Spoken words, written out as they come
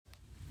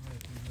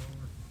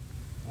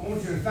I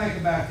want you to think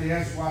about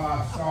this while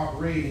I start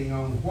reading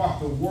on what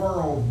the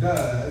world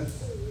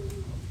does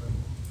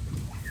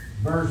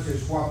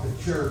versus what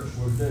the church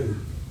will do.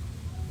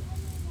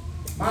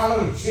 My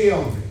little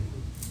children,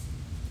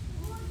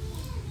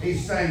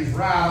 these things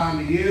write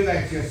unto you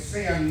that you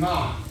sin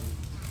not.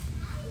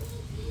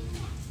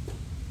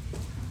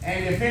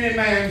 And if any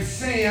man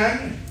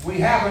sin, we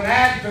have an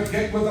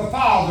advocate with the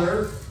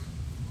Father,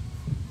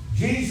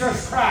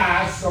 Jesus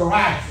Christ, the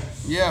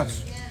righteous.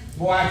 Yes.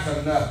 Boy, that's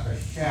enough to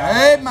shout.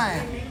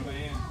 Amen.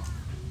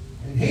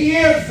 And He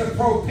is the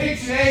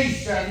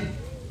propitiation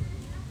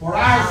for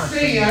our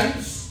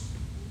sins.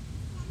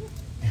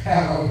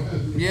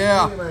 Hallelujah.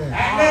 Yeah.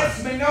 That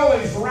lets me know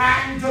He's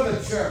writing to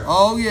the church.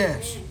 Oh,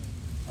 yes.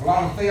 A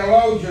lot of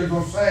theologians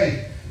will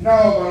say, no,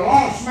 but a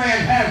lost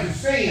man has a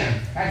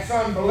sin. That's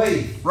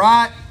unbelief.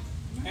 Right.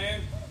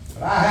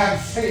 But I have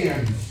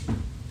sins.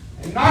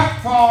 And not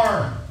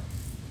for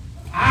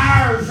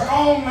ours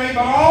only,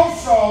 but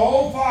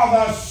also for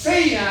the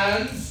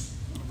sins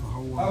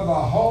of the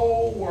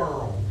whole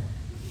world.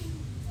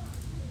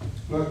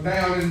 Look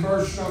down in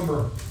verse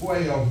number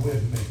 12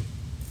 with me.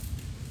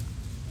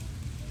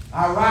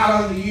 I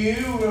write unto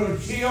you, little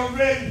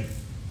children,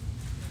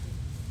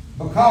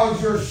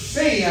 because your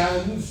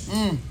sins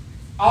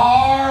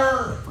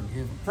are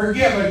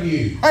forgiven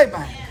you.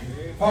 Amen.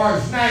 For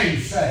His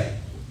name's sake.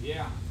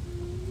 Yeah.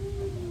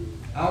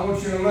 I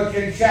want you to look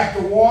in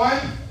chapter 1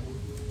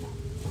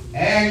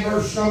 and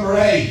verse number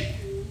 8.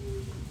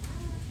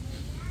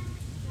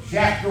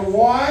 Chapter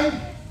 1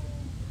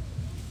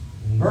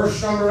 and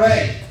verse number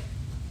 8.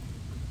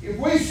 If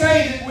we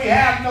say that we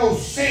have no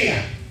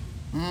sin,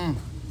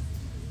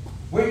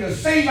 we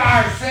deceive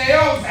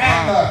ourselves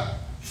and the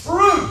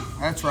truth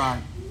That's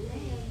right.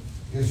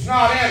 is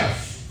not in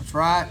us. That's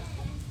right.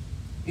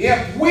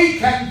 If we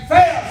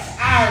confess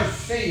our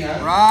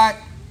sin, Right.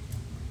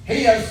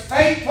 He is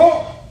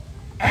faithful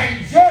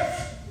and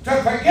just to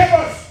forgive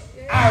us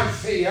our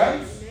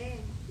sins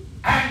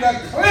and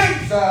to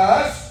cleanse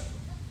us,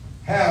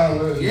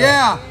 hallelujah,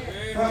 Yeah.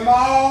 from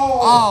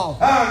all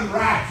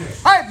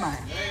unrighteousness. Amen.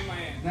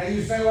 Now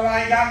you say, well,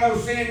 I ain't got no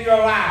sin, you're a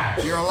liar.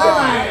 You're a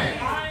liar.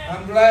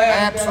 I'm glad that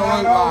I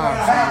Absolute know that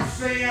I liar. have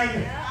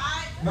sinned,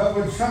 but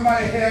when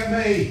somebody help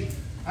me,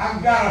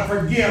 I've got a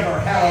forgiver,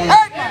 hallelujah.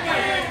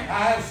 Amen.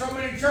 I have so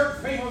many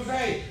church people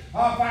say,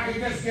 oh, if I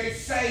could just get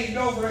saved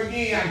over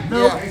again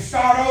Yeah. and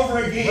start over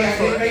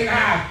again, it'd be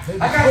nice. I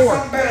got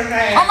something better than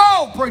that. Come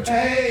on, preacher.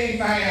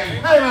 Amen.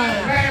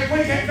 Amen. Man, if we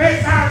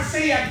confess our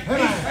sin,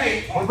 He's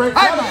faithful. We've Amen.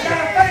 got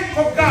a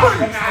faithful God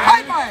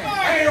tonight. Amen.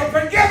 And He'll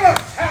forgive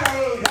us,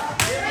 hallelujah.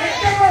 And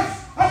give us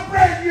a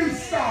brand new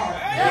start.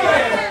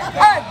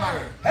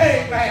 Amen.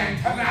 Amen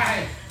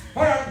tonight.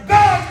 For if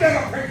God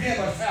that'll forgive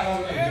us,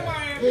 hallelujah.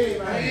 He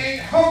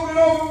ain't holding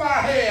over my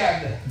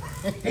head.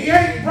 He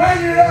ain't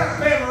bringing it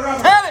up every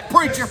other. Tell it,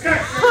 preacher.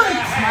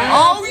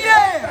 Oh,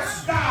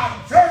 yes.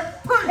 Stop, church.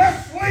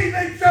 Let's leave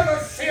each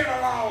other's sin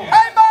alone.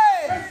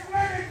 Amen. Let's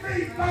let it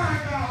be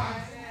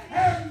bygones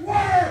and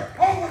water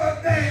over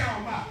the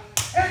dam.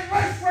 And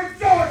let's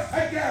rejoice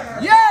together.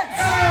 Yes.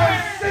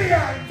 Our sins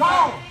are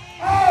gone.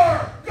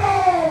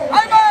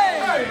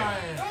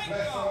 Amen.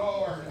 Bless the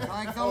Lord.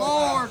 Thank the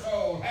Lord.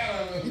 Oh,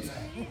 hallelujah.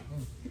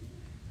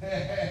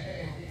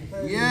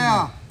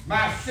 Yeah.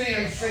 My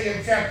sins, see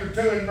in chapter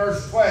 2 and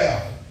verse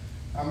 12.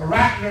 I'm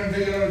writing unto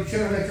you, little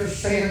children, that your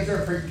sins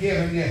are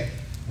forgiven you.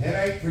 It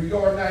ain't for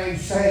your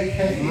name's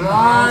sake.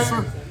 No,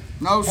 sir.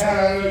 No, sir.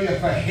 Hallelujah,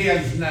 for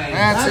His name.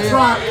 That's it.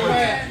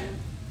 right.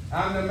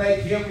 I'm to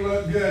make Him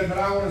look good, but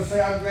I want to say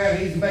I'm glad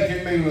He's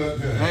making me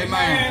look good.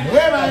 Amen.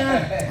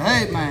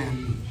 Amen.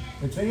 Amen.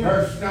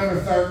 Verse number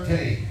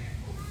 13.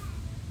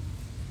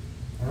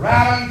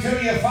 Write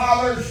unto you,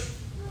 fathers,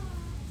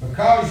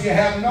 because you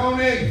have known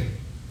Him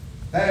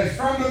that is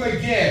from the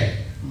beginning.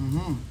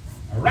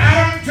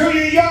 Write unto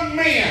you, young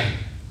men,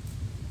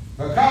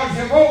 because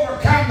you've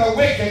overcome the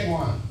wicked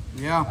one.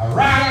 Yeah.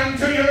 Write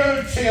unto you,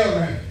 little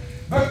children,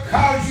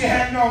 because you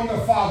have known the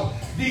Father.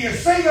 Do you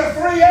see the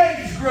three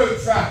age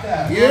groups right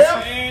there?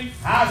 Yep.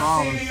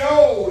 I see the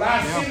old,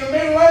 I see the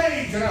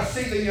middle-aged, and I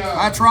see the young.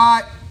 That's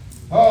right.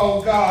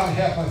 Oh, God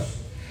help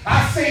us.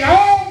 I see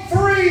all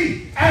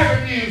three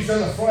avenues of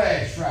the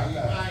flesh right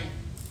there.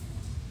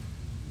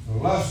 The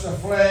lust of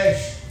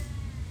flesh,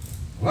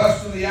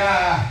 lust of the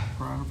eye,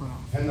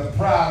 and the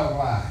pride of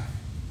life.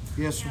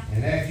 Yes, sir.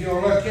 And if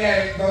you'll look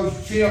at it,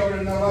 those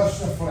children, the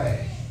lust of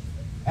flesh.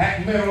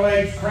 That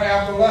middle-aged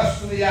crowd, the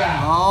lust of the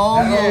eye.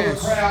 Oh, that yes. older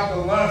crowd,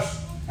 the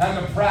lust and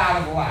the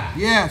pride of life.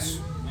 Yes.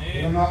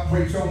 We'll not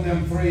preach on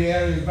them three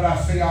areas, but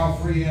I see all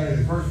three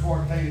areas. Verse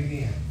 14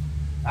 again.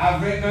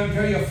 I've written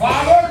unto you,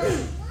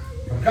 fathers,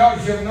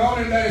 because you've known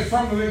Him that is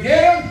from the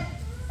beginning.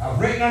 I've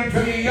written unto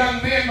you,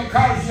 young men,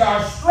 because you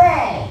are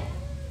strong.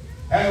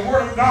 And the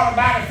word of God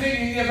abideth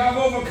in you, and I've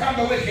overcome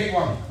the wicked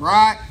one.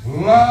 Right.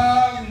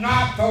 Love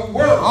not the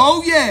world.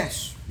 Oh,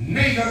 yes.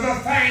 Neither the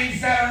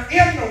things that are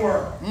in the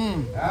world.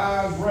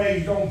 I was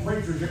raised on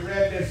preachers that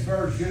read this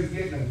verse, just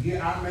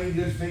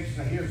just fixing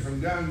to hear some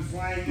guns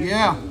slanging.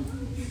 Yeah.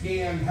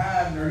 Skin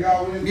hiding. Are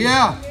y'all with me?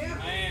 Yeah.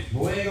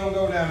 But we ain't going to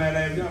go down that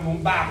avenue. I'm going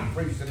to Bible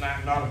preach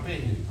tonight, not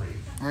opinion preach.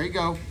 There you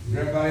go. Is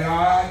everybody all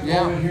right?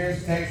 Yeah. Over here,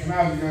 it's text when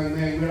I was a young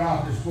man. We'd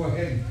all just go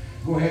ahead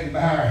and bow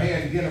our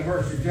head and get a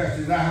verse of just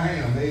as I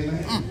am.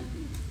 Amen.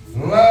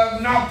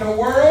 Love not the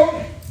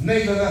world,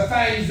 neither the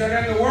things that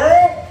are in the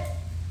world.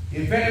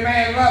 If any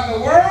man love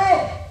the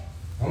world,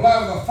 the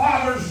love of the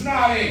Father's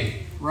not in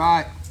him.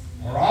 Right.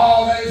 For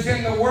all that is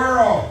in the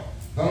world,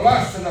 the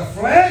lust of the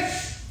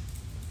flesh,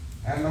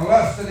 and the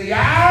lust of the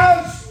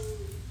eyes,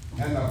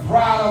 and the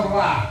pride of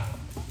life,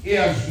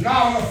 is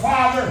not of the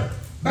Father,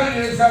 but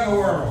it is of the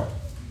world.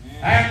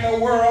 And the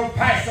world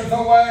passeth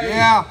away,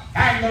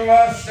 and the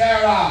lust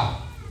thereof.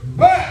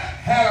 But,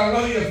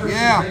 hallelujah, for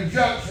some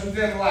conjunctions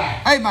in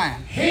life.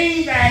 Amen.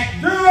 He that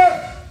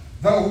doeth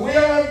the will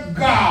of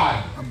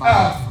God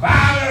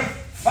abideth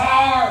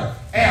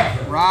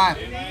forever. Right.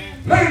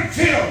 Little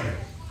children,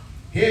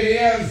 it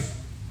is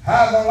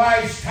how the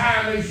last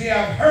time as ye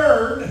have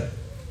heard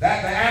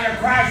that the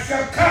Antichrist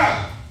shall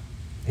come.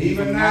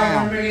 Even now there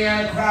are many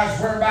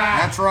Antichrists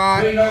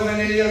whereby we know that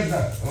it is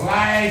the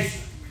last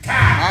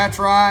time. That's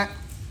right.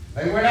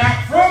 They went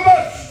out from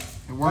us.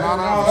 They were not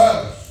of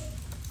us.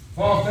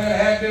 For if they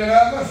had been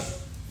of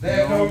us, they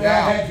had no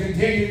doubt had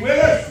continued with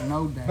us.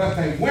 No doubt. But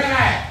they went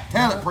out.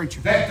 Tell it, preacher.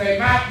 That they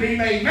might be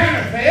made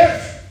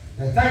manifest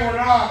that they were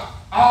not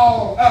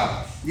all of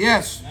us.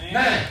 Yes.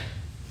 Now,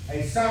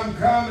 some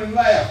come and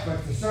left,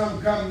 but the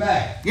some come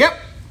back. Yep.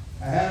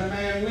 I had a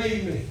man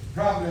leave me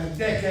probably a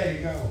decade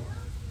ago.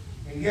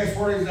 And guess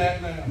where he's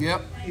at now?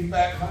 Yep. He's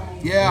back home.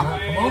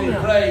 Yeah. Come on, he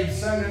prayed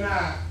Sunday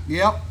night.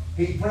 Yep.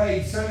 He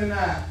prayed Sunday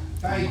night.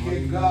 Thank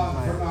you,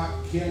 God, for not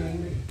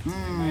killing me.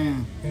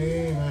 Amen.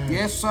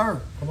 Yes,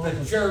 sir.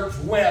 The church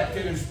wept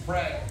in his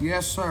prayer.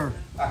 Yes, sir.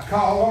 I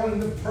called on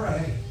him to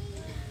pray.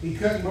 He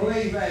couldn't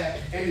believe that.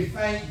 And he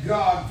thanked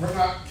God for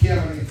not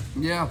killing him.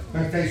 Yeah.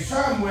 But they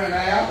some went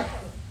out,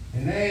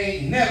 and they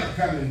ain't never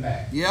coming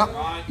back. Yep.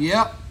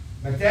 Yep.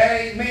 But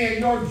that ain't me and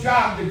your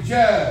job to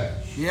judge.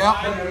 Yep.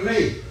 And to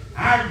lead.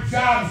 Our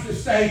job's to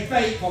stay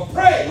faithful.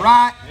 Pray.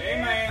 Right.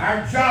 Amen.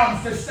 Our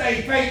job's to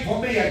stay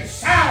faithful, being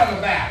silent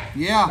about it.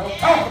 Yeah. Don't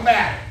talk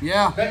about it.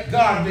 Yeah. Let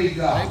God be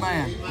God.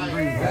 Amen.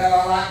 Agree with that.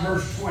 Well, I like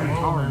verse 20.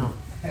 Oh,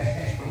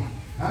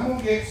 I'm going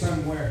to get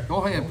somewhere.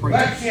 go ahead, preacher.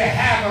 But you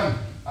have an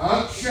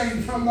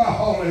unction from the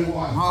Holy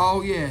One.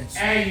 Oh, yes.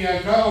 And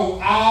you know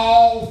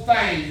all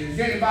things. Is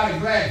anybody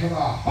glad for the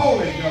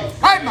Holy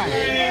Ghost?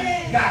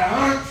 Amen. You got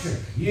an unction.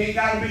 You ain't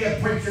got to be a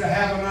preacher to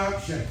have an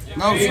unction.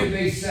 No, sir.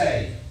 They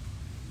say.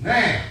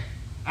 Now,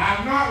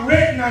 I've not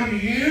written unto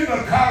you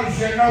because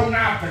you know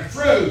not the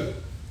truth,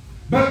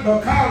 but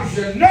because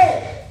you know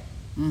it.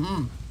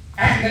 Mm-hmm.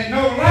 And that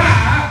no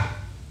lie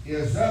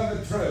is of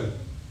the truth.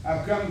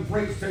 I've come to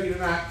preach to you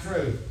tonight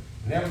truth.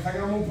 And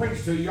everything I'm going to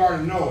preach to you, you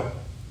already know it.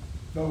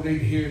 Don't need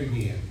to hear it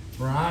again.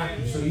 Right.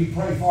 So you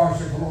pray for us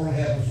that the Lord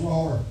help us,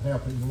 Lord.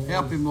 Help him, Lord.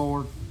 Help him,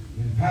 Lord.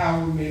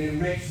 Empower me and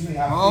enrich me.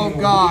 Oh, feel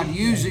God, weak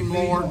use and him,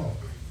 Lord. feeble.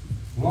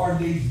 Lord,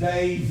 these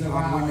days of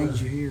God, we our need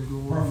you here,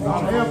 Lord.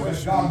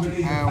 performance, God, we need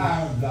the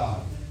power of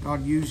God.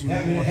 God, use him,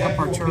 Help me to Lord. Help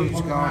our your church,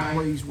 people God. tonight.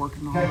 Please work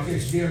in the Touch hearts.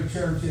 this dear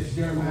church, this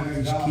dear Lord, man of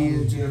these God, kids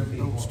these dear and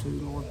people. adults too,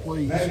 Lord.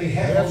 Please. Let me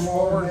help them,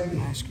 Lord. Let me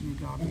I'm asking you,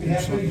 God, to let me do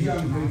help something these young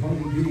tonight. people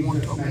in Lord, you're the one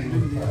who Jesus' told me to name do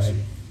we this. pray.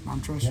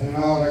 I'm trusting And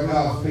you. all that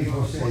God's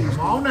people say. Come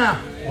on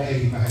now.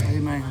 Amen.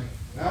 Amen.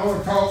 Now I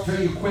want to talk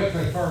to you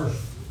quickly first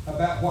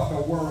about what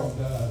the world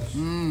does.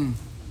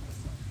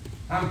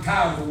 I'm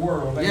tired of the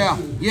world. ain't Yeah,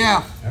 you?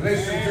 yeah. Now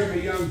listen to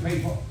me, young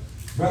people.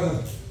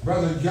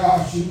 Brother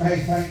Josh, you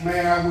may think,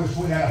 man, I wish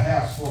we had a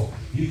house full.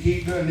 You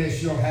keep doing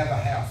this, you'll have a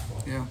house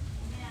full. Yeah,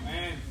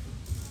 Amen.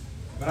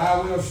 But I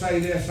will say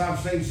this, I've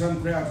seen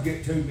some crowds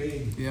get too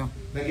big. yeah,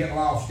 They get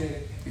lost in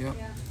it. yeah.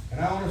 And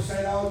I want to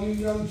say to all you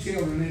young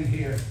children in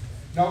here,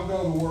 don't go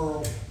to the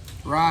world.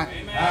 Right.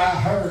 I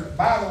heard,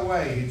 by the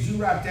way, did you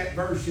write that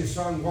verse you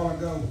sung a while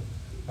ago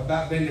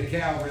about being to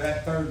Calvary,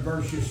 that third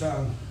verse you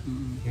sung?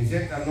 Is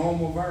it a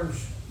normal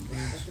verse?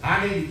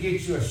 I need to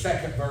get you a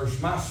second verse.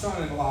 My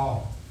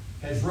son-in-law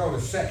has wrote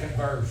a second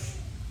verse,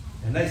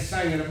 and they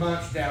sang it a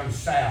bunch down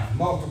south.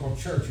 Multiple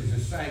churches are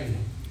singing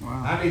it.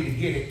 Wow. I need to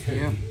get it to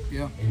Yeah, you.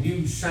 yeah. And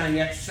you sang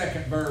that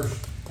second verse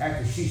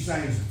after she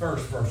sings the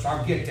first verse.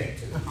 I'll get that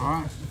to you. All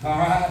right. All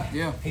right?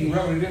 Yeah. He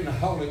wrote it in the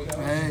Holy Ghost.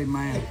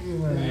 Amen.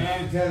 And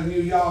I'm telling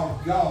you,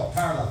 y'all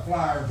tired of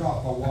flyers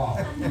off the wall.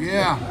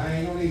 Yeah. I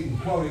ain't gonna even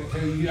quote it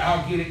to you.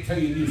 I'll get it to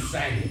you. You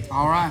sing it.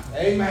 All right.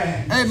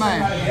 Amen. Amen.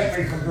 Somebody help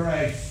me for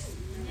grace.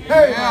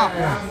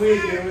 Yeah. I'm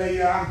with you,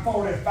 Leah. I'm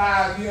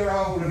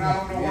 45-year-old and I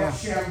don't know Yeah. what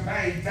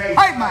champagne tastes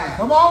Amen. like.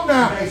 Come on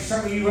now. There's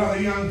some of you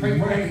other young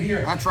people in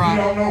here. That's right.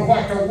 You don't know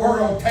what the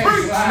world tastes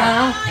Preach like.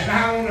 now. And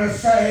I want to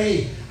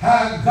say,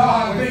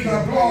 God be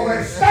the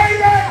glory. Stay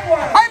that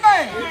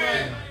way.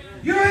 Amen.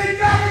 You ain't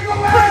got to go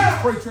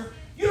out. Preacher.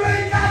 You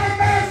ain't got to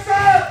mess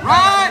up.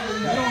 Right.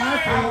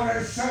 I want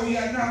to show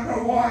you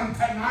number one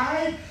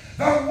tonight.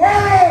 The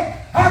world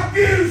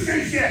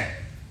abuses you.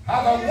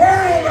 How the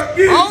world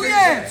abuses Oh,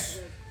 yes.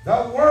 you.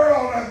 The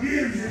world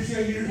abuses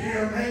you. You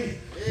hear me?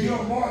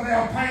 You're more,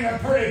 they'll paint a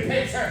pretty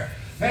picture.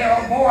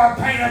 They'll boy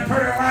paint a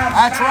pretty lifestyle.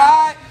 That's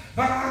right.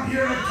 But I'm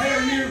here to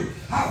tell you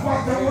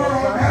what the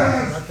world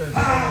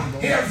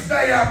does is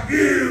they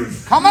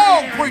abuse. Come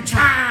on, preacher.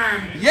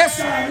 Mankind. Yes,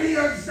 sir. That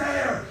is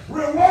their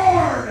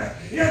reward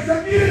is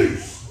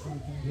abuse.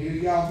 Any of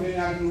y'all been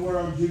out in the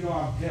world, you know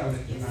I'm telling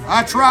it tonight.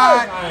 That's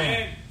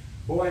right.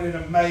 Boy, ain't it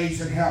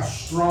amazing how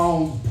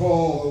strong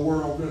pull the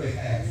world really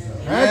has.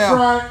 That's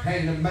right.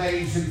 And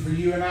amazing for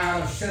you and I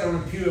to sit on a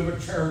pew of a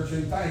church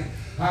and think,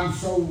 I'm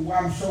so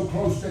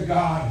close to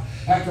God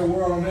that the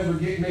world will never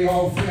get me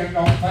off and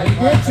don't think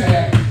like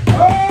that.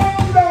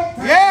 Oh, don't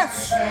think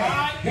Yes. like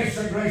that. It's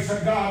the grace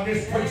of God.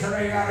 This preacher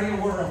ain't out in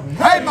the world.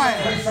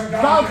 Amen. It's the grace of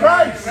God.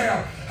 Christ.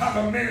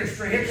 I'm a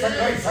ministry. It's the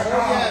grace of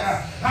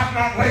God. I've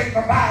not laid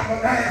the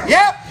Bible down.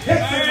 Yep. It's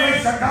the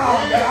grace of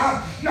God that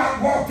I've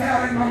not walked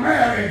out in my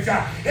marriage.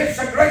 It's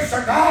the grace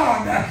of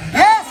God Yes,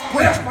 that I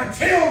left my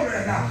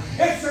children.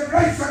 It's the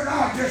grace of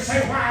God. You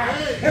say why?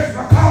 It's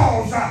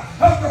because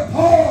of the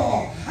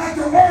pull that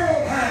the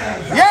world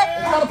has. Yep.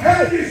 I'm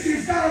telling you,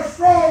 she's got a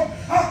strong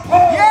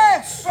pull.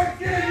 Yes. But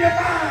get in your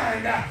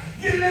mind.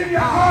 Get it in your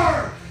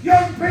heart.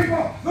 Young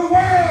people, the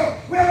world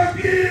will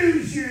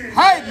abuse you.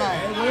 Hey,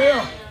 man.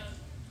 Will.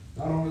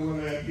 Not only will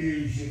they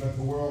abuse you, but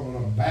the world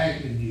will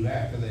abandon you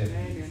after they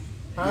abuse you.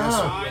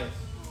 Yes,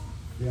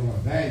 They'll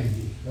abandon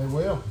you. they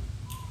will.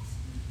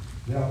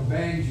 They'll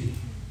abandon you.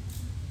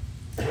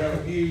 They'll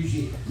abuse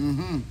you.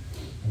 Mm-hmm.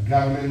 I've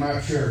got them in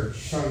my church,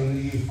 sung in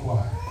the youth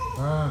choir,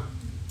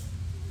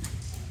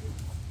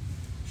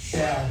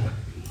 shouting,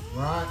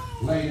 Right.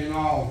 laying in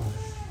altars.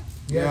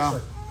 Yes, Yeah.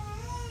 sir.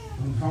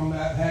 I'm talking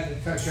about had to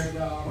touch their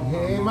God.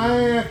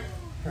 Amen.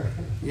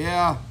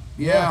 Yeah.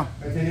 Yeah.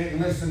 But they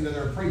didn't listen to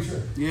their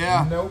preacher,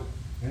 Yeah. Nope.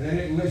 and they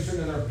didn't listen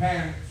to their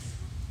parents.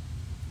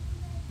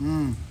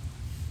 Mm.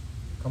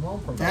 Come on,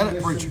 preacher. Tell it,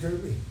 Listen preacher.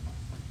 to me.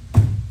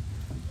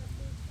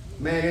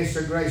 Man, it's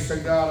the grace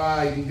of God.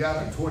 I even got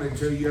a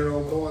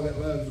 22-year-old boy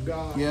that loves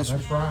God. Yes, sir.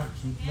 That's right.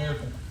 It's a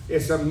miracle.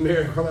 It's a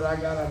miracle that I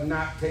got a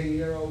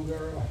 19-year-old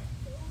girl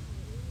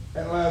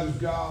that loves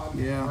God.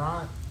 Yeah.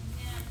 Right.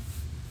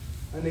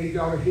 I need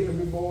y'all to hear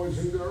me, boys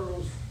and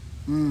girls.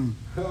 Mm.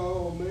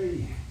 Oh,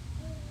 me.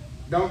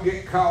 Don't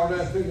get caught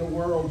up in the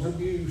world's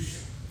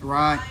abuse.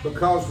 Right.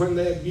 Because when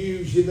they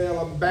abuse you,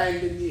 they'll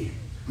abandon you.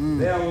 Mm.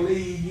 They'll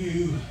leave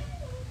you.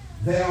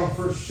 They'll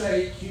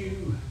forsake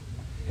you.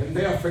 And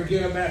they'll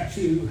forget about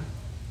you.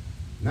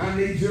 And I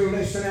need you to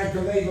listen,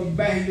 after they've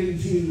abandoned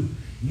you,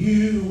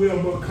 you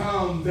will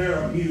become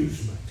their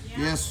amusement.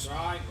 Yes.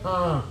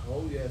 Oh,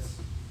 yes.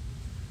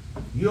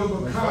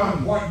 You'll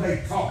become what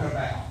they talk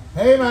about.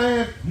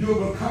 Amen.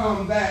 You'll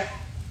become that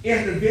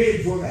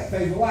individual that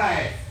they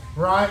laugh.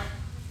 Right.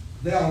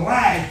 They'll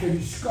laugh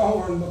and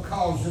scorn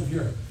because of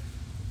your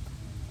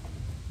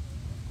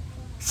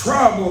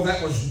trouble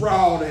that was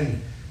brought,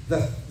 and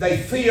they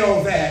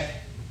feel that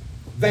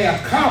they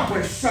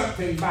accomplished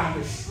something by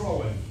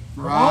destroying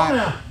you. on Right.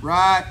 now.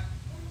 Right.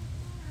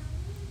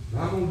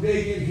 I'm going to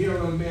dig in here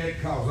a little bit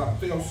because I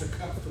feel so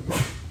comfortable.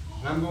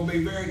 And I'm going to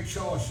be very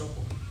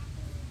choiceable.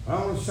 I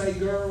want to say,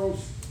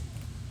 girls,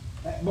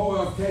 that boy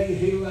will tell you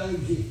he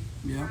loves you,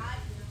 Yeah.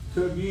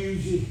 to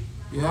abuse you.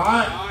 Yeah.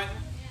 Right.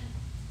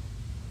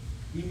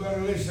 You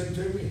better listen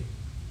to me.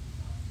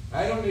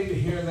 I don't need to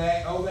hear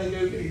that. Oh, they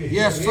do need to hear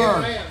Yes, it.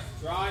 sir.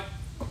 That's right.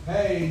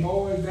 Hey,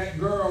 boys, that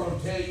girl will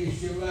tell you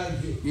she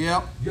loves you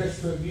Yep.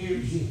 just to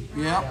abuse you.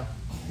 Yep.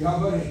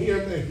 Y'all better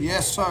hear me.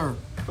 Yes, sir.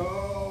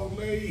 Oh,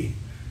 me.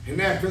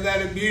 And after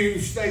that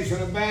abuse stays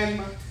in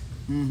abandonment,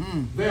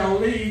 Mm-hmm. they'll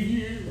leave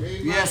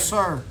you. Yes,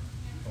 sir.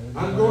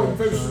 I'm going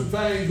through some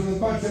things with a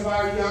bunch of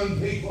our young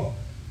people.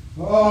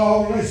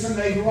 Oh, listen,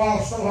 they've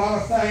lost a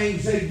lot of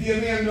things. They've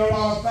given in to a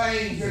lot of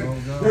things.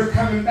 And they're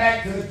coming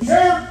back to the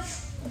church.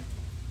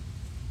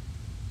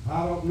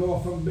 I don't know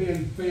if I'm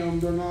being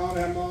filmed or not.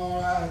 Am I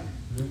all right?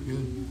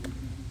 Good.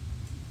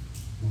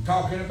 I'm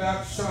talking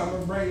about some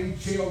are bringing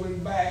children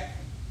back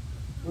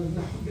with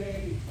no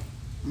daddy.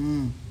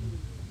 Mm.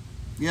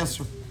 Yes,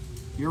 sir.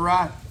 You're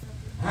right.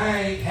 I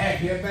ain't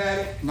happy about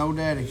it. No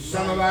daddy.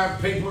 Some of our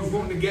people's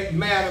wanting to get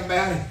mad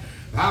about it.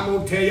 I'm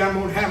going to tell you, I'm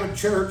going to have a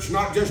church,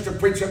 not just to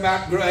preach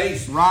about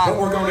grace, Right. but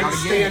we're going to Gotta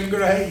extend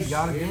grace.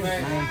 Gotta get it,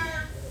 man.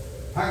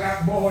 I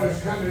got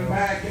boys coming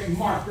back and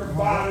marked their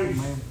bodies,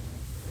 Man.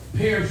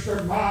 pierced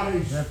their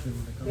bodies.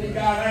 They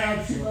got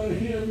out, you better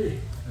hear me.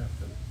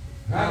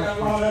 I got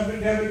a lot of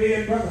it never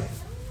did, brother.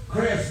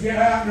 Chris, get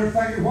out and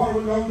they're thinking, what are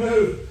we going to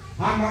do?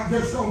 I'm not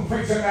just going to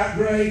preach about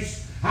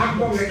grace. I'm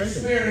going to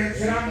experience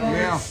and I'm going to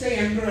Yeah.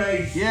 extend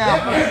grace.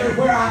 Yeah.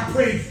 Everywhere I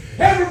preach,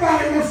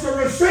 everybody wants to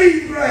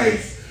receive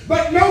grace,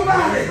 but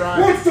nobody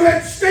wants to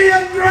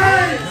extend grace.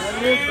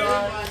 That is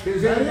right. Is That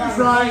is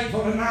everybody right.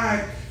 thankful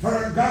tonight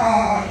for a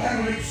God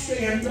that will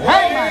extend grace?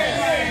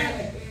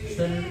 Amen.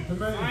 Send it to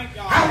me.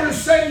 I want to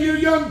say to you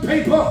young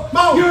people,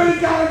 you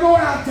ain't got to go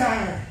out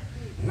there.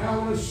 And I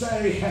want to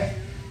say,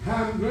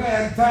 I'm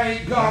glad,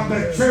 thank God,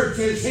 the church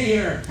is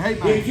here. Amen.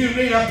 If you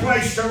need a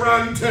place to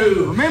run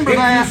to, Remember if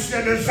that.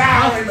 you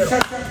desire in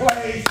such a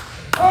place,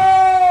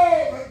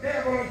 oh, the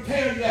devil will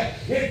tell you,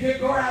 if you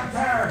go out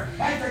there,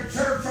 and the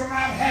church will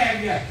not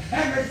have you.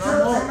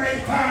 church will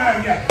make fun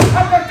of you.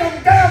 But the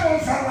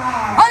devil's a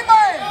lie.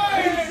 Amen.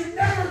 He's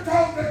never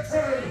told the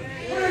truth.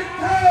 When it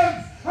comes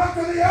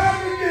unto the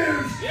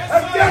avenues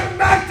of getting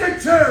back to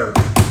church.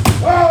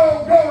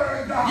 Oh,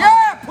 glory to God.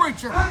 Yeah,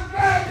 preacher. I'm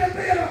glad to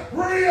be in a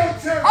real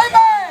church.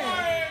 Amen.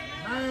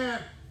 Man.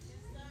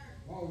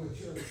 Oh, the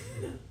church.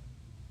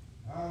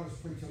 I'll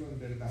just preach a little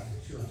bit about the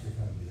church if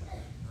I will.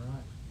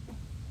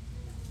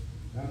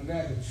 I'm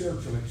glad the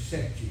church will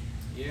accept you.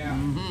 Yeah.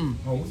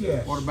 Mm-hmm. Oh,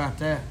 yes. What about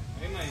that?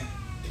 Amen.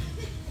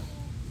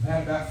 I've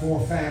had about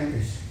 4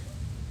 families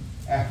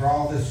after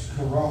all this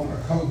corona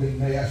COVID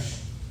mess.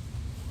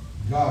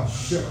 God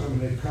shook them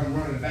and they've come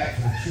running back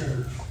to the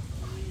church.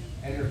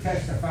 And they're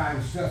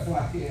testifying stuff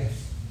like this.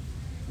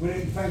 We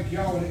didn't think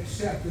y'all would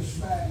accept us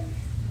back.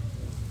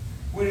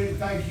 We didn't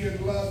think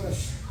you'd love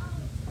us.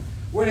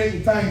 We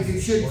didn't think you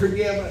should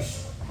forgive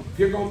us. If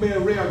you're going to be a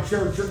real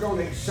church, you're going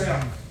to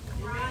accept.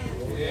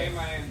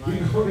 Amen.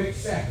 You're going to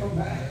accept them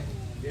back.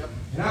 Yep.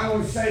 And I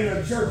want to say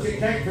to a church that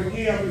can't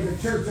forgive is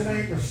a church that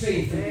ain't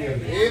received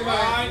forgiveness.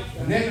 Amen.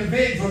 An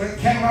individual that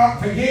cannot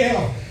forgive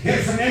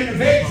is an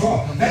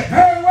individual that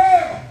very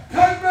well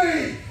could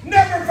be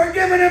never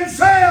forgiven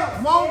himself.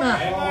 Come on now.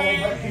 Oh,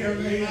 but hear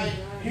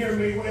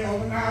me well,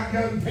 when I'm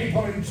young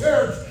people in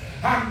church,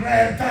 I'm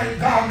glad, thank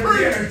God, to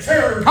be in a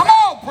church. Come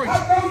on, preacher. I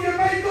know you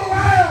may go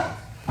out.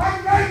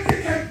 I'm glad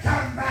you can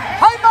come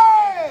back.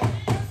 Amen.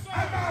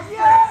 I'm not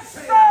Yes,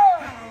 sir. sir.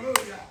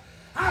 Hallelujah.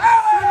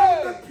 I've sat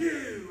on the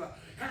pew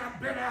and I've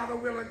been out of the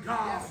will of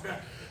God.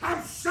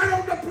 I've sat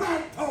on the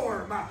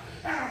platform and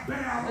I've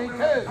been out of the Me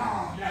will of too.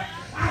 God.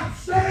 I've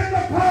sat in the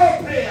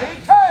pulpit Me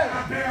and too.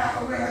 I've been out of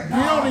the will of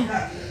God. Guilty.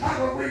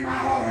 We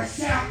might ought to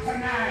shout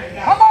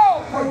tonight. Come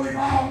on. Oh, we've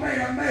all made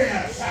a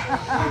mess. I'm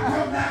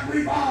telling that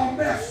we've all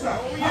messed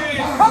up.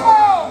 Come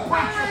on.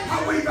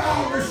 We've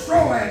all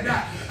destroyed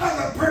the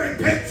pretty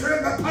picture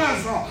in the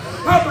puzzle.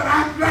 But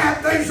I'm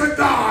glad things are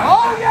gone.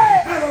 Oh,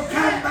 yeah. That'll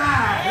come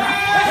back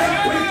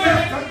and pick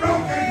up the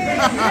broken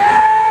pieces.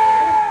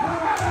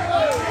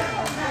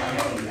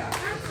 Hallelujah.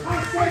 I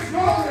say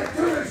glory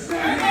to His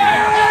name.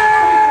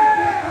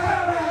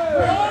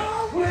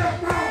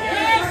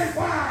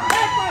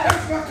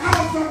 It's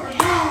because of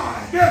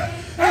God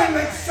and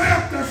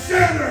accept the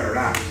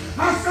sinner. I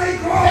say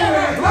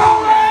glory,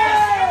 glory.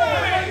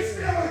 He's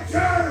still a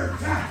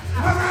church.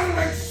 And I'll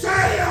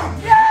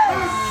accept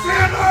the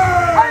sinner.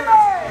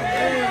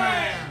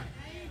 Amen.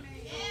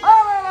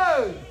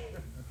 Hallelujah.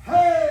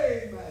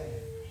 Amen.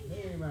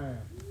 Amen.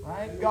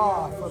 Thank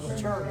God for the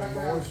church,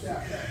 boys.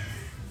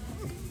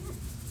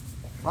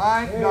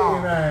 Thank God.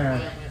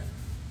 Amen.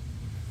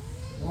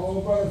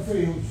 Oh, Brother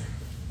Fields,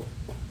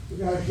 we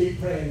got to keep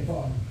praying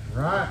for him.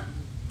 Right.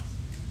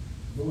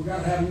 But we got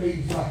to have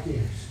meetings like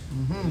this.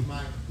 Mm-hmm.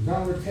 I'm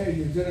going to tell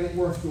you, it ain't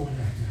worth going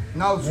back there.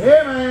 No,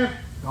 sir. Amen.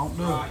 Don't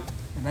do it.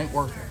 It ain't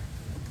worth it.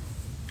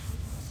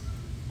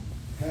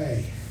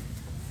 Hey,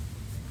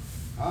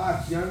 all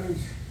right,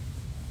 youngins,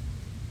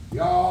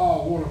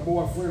 y'all want a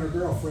boyfriend or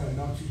girlfriend,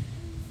 don't you?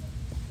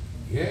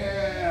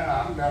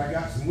 Yeah, I'm glad I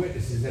got some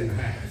witnesses in the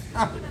house.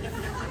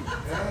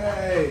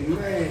 Hey,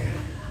 man,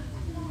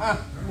 I'm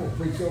going to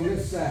preach on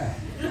this side.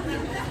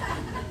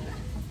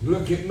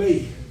 Look at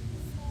me.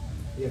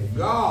 If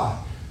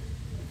God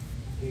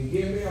can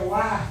give me a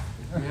wife,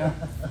 Yeah.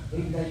 He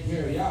can take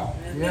care of y'all.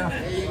 Yeah.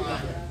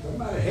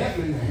 Somebody help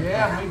me now.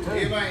 Yeah, me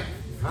too.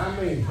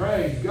 I mean,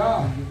 praise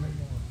God.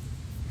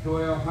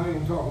 Well, I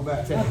ain't gonna talk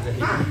about that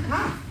today.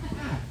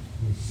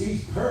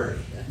 She's pretty.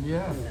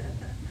 Yeah.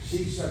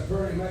 She's so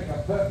pretty, make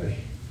a puppy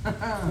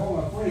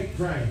on a freight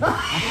train.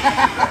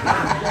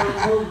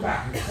 Road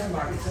backwards,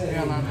 somebody said.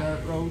 Down on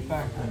that road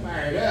back I'm there.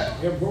 married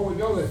up. Before we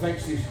go, they think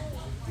she's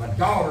my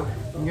daughter.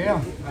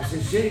 Yeah. I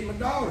said, she ain't my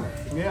daughter.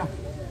 Yeah.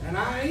 And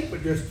I ain't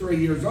but just 3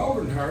 years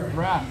older than her.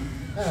 Right.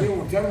 She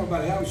won't tell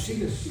nobody how she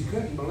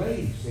couldn't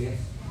believe, sis.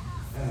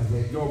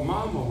 That your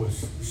mama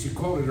was, she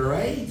quoted her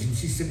age, and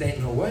she said, there ain't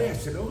no way. I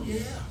said, oh,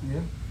 yeah.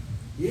 Yeah.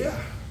 Yeah.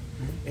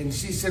 And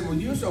she said, well,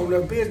 you was old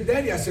enough to be his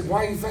daddy. I said,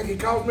 why do you think he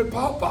calls me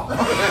Pawpaw?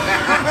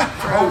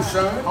 Oh,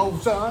 son. Oh,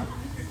 son.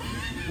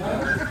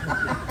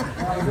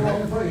 I'll go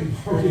on praying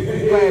for you.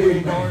 Glad we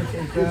know it.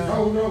 Just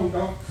hold on,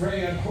 don't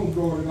pray and hold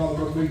on, and all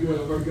going to be good.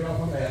 We're going to get off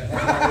on that.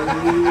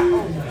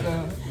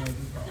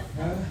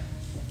 Huh?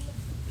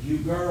 You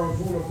girls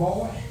want a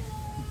boy?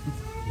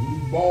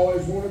 You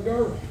boys want a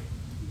girl?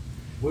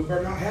 We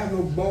better not have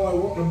no boy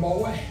wanting a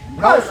boy.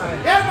 No,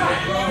 sir.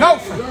 No,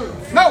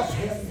 sir. No,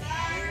 sir.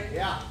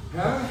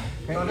 Huh?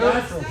 Can't do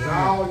it. And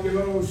all your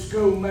little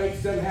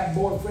schoolmates doesn't have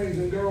boyfriends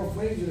and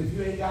girlfriends, and if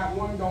you ain't got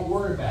one, don't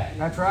worry about it.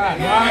 That's right.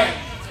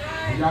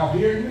 Y'all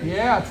hear me?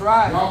 Yeah, that's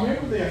right. Y'all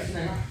remember this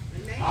now.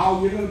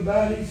 All your little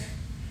buddies,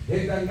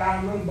 they done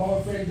got a little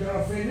boyfriend,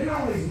 girlfriend, then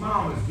all these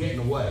mamas getting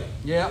away.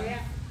 Yep.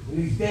 And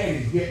these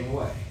daddies getting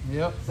away.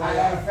 Yep. I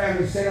got a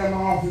family sat in my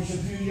office a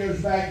few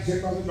years back and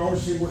said, Brother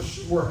Dorsey, we're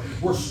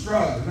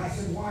struggling. I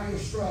said, why are you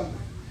struggling?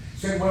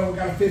 Said, well, we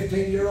got a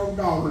 15-year-old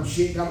daughter and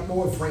she ain't got a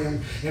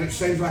boyfriend, and it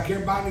seems like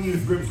everybody in the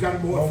youth group's got a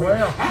boyfriend.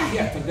 well. I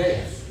hit the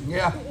desk.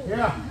 Yeah.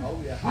 Yeah.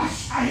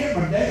 I hit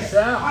my desk.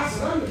 Yeah. I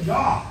said, under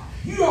God,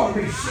 You ought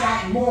to be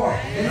shouting more.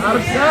 Not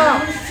a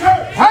shout.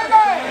 Church.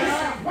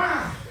 Amen.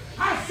 Why?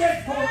 I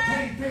said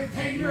 14,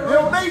 15 years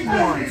They'll old. need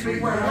one. They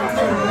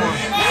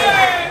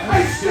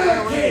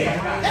still can.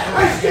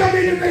 They still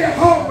need to be at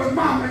home with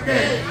mom and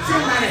dad.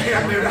 Somebody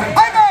help me right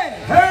now.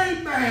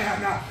 Amen.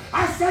 Amen. I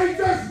say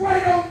just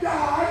wait on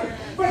God,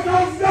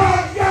 because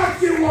God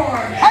got you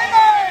one.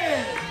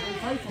 Amen.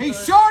 He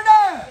sure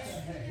does.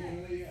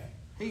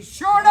 He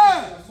sure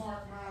does.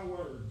 Mark my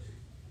words.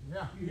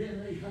 Yeah. You hear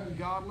me, honey?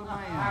 Godly I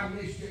man.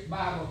 missed it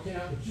Bible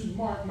count, but you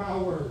mark my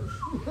words.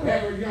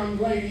 Every young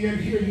lady in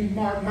here, you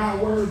mark my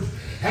words.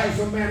 As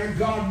a man of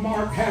God,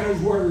 Mark had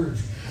his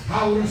words.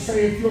 I want to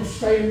say, if you'll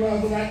stay in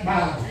love with that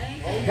Bible,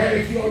 and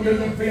if you'll do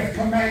the 5th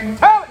commandment,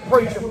 Tell it,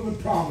 preacher. that's what the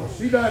promise.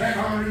 See that? And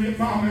honor your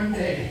mom and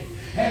daddy,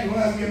 and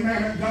love your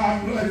man of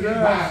God, and love your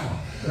Bible.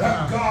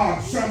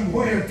 God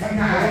somewhere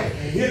tonight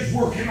is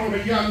working on a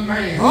young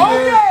man. Oh,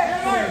 yeah.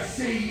 To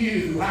see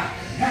you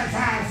as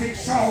Isaac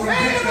saw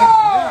Yes,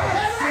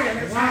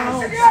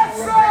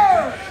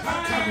 sir.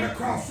 coming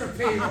across the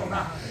field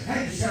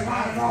and she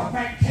lighted off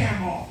that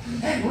camel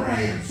and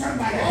ran.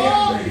 Somebody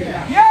help me.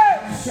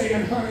 Yes. I'm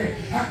saying, honey,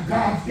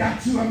 God's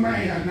got you a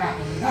man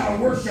that'll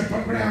worship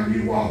around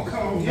you walk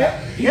home.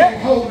 He'll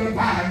hold the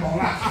Bible.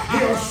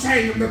 He'll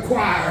sing in the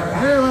choir.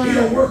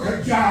 He'll work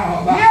a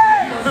job.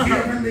 He'll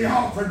give in the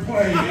offering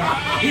plate.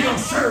 He'll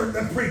serve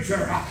the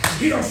preacher.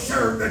 He'll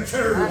serve the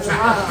church.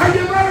 And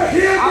you better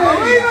hear me. I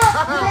believe it.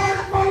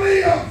 Mark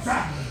believes,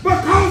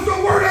 because the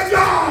word of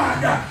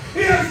God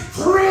is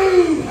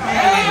true.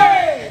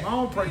 Amen. Come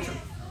on, preacher.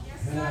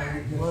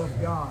 Love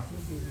God.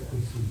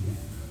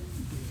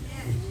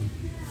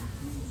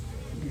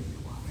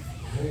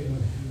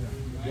 Amen.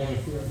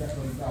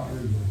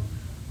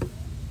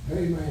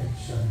 Amen,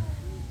 sir.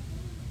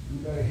 You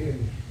better hear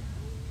me.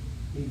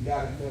 He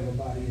got it for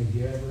everybody in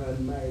here, every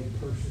unmarried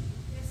person.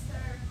 Yes,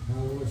 sir. I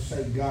want to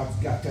say God's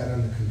got that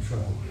under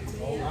control.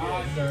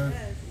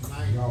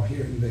 Y'all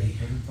hear me?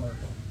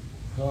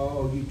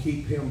 Oh, you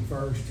keep him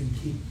first and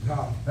keep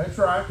God That's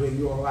right. in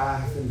your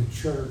life in the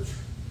church.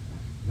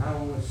 And I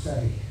want to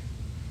say,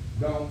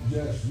 don't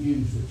just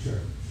use the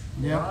church.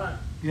 Yep. Right.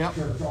 Yep.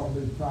 Church ought to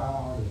be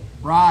priority.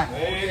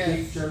 Right.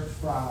 Keep church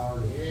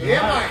priority.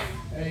 Yeah.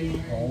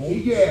 Amen. Oh,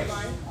 Keep yes.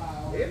 church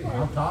priority.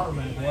 I'm tired of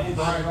that. I'm That's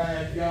right.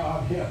 glad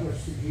God help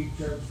us to keep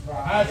church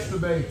Has to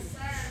priority. be.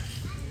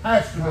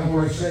 Has to I be.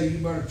 want to say you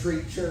better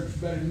treat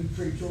church better than you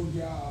treat your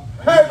job.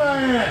 Hey,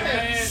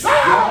 man.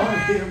 Y'all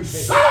hear me?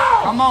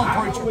 Come on,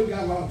 I know preacher. we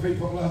got a lot of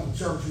people that love the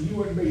church, and you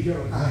wouldn't be here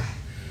tonight.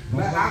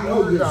 But I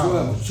know you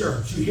love the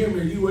church. You hear me?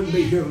 Or you wouldn't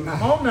be here tonight.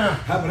 Come on now.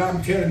 But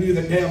I'm telling you,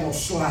 the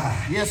devil's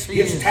sly. Yes, he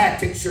His is.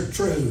 tactics are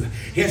true.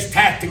 His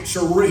tactics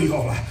are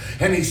real.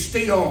 And he's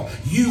still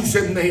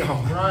using them.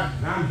 Right.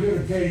 And I'm here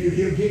to tell you,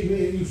 he'll get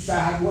me and you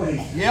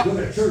sideways. Yep.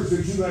 With a church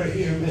that you better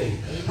hear me.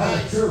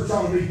 The church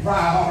ought to be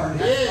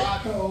priority.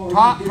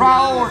 Oh,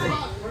 Priority.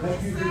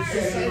 If you could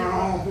sit in our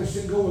office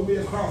and go with me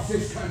across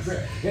this country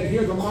and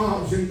hear the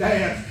moms and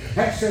dads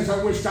that says,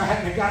 I wish I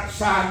hadn't got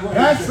sideways.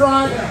 That's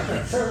right.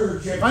 The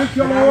church. Thank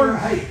you, And Lord.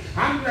 Hey,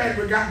 I'm glad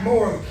we got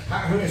more.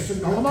 Listen,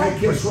 don't Come on.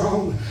 take this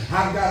wrong.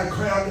 I've got a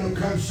crowd that'll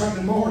come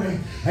Sunday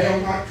morning.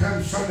 They'll not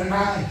come Sunday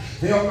night.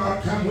 They'll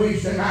not come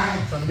Wednesday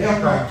night. They'll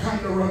not come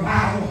to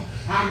revival.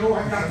 I know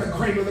I got the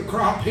cream of the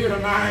crop here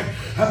tonight,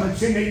 but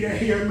you need to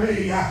hear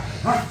me.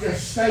 I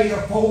just stay the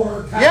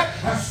forward.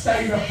 Yep. I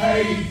stay the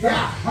faith.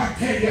 I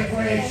tell you,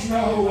 flesh,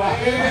 no.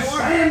 I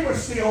stand with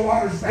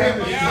Stillwater's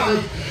Baptist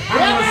Church. I'm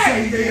going to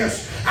say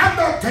this. I'm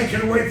not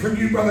taking away from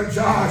you, Brother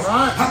Josh.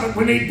 But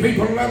we need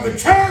people to love the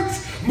church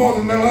more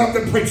than they love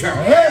the preacher.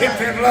 If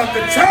they love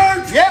the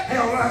church, Yep.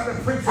 they'll love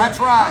the preacher. That's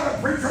right. Now,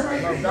 the preacher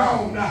may be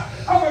gone.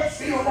 But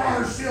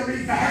Stillwater still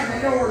needs to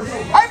have the doors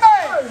open.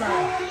 Amen. I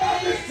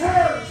love this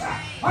church.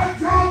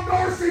 John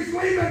Dorsey's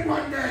leaving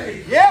one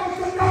day. Yep. But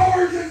the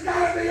doors has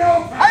got to be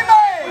open.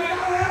 Amen. We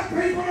got to have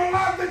people to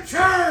love the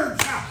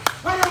church.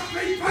 And to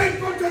be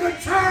faithful to the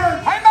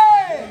church.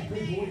 Amen.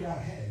 People, we got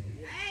to have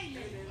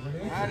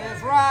you. That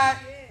is right.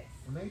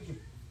 We need you.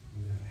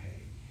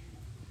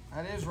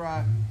 That is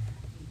right.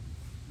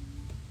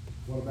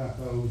 What about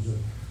those of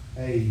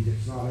age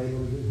that's not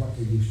able to do what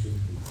they used to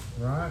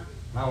do? Right.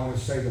 I want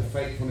to say the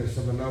faithfulness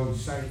of an old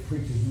saint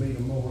preaches me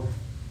to more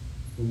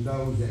than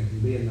those that can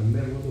be in the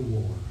middle of the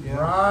war. Yeah.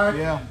 Right.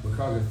 Yeah.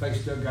 Because if they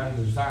still got a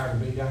desire to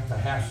be at the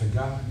house of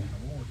God,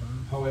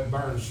 oh, it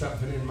burns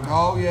something in my Oh,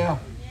 heart. yeah.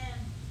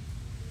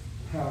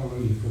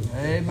 Hallelujah. For the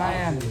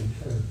Amen. gospel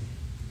and church.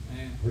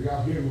 We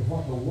got to hear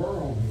what the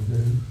world will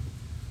do,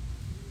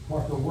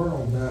 what the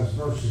world does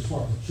versus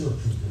what the church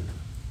will do.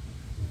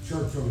 The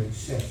church will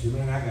accept you.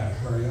 Man, I got to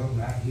hurry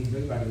on. I can't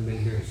believe I didn't be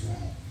here this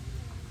long.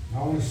 I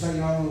want to say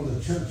not only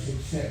the church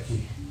accepts you,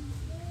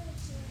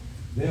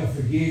 they'll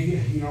forgive you.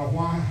 You know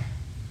why?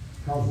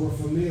 Because we're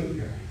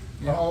familiar.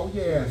 Oh, The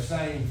yes.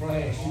 same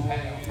flesh you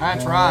have.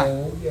 That's right.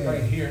 Oh, Are you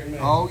yes. hearing me?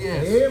 Oh,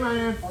 yes. Yeah,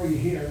 man. Are you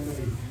hearing me?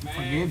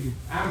 Forgive you.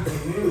 I'm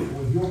familiar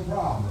with your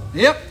problem.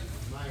 Yep.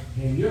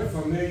 And you're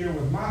familiar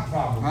with my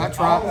problem. That's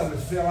All right. of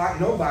us feel like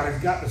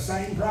nobody's got the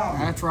same problem.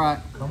 That's right.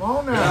 Come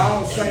on They now.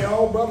 all say,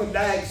 oh, Brother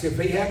Dax, if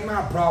he had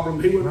my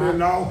problem, he would have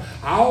been all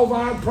of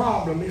our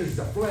problem is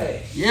the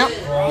flesh. Yep.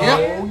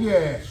 Yep. Oh,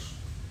 yes.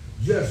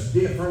 Just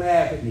different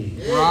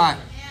avenues. Right.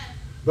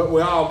 But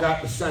we all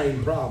got the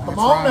same problem. Come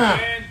on now.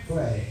 Amen.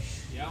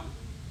 Flesh. Yeah.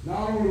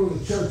 Not only will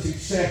the church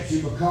accept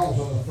you because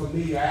of the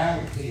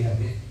familiarity of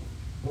it,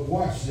 but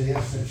watch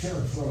this, the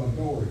church will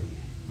adore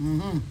you.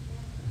 Mm-hmm.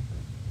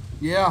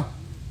 Yeah.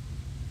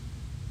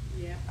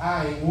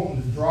 I ain't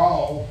wanting to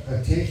draw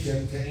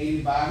attention to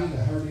anybody to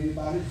hurt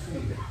anybody's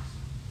feelings.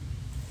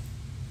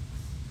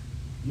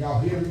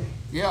 Y'all hear me?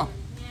 Yeah.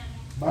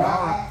 But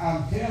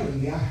I'm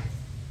telling you,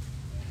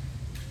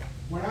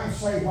 when I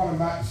say what I'm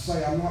about to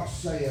say,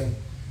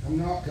 I'm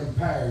not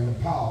comparing to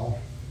Paul,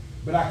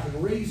 but I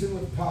can reason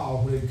with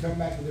Paul when he come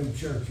back to them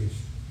churches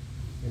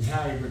and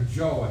how he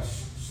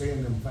rejoiced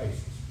seeing them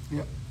faces.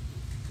 Yep.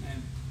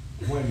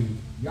 When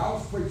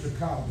y'all's preacher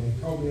called me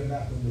and told me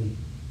about the meeting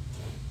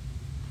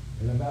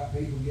and about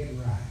people getting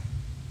right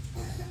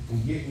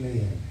and getting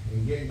in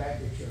and getting back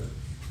to church,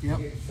 Yep.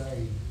 getting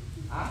saved,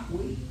 I'm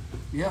weak.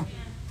 Yeah.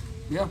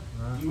 Yeah.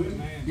 You with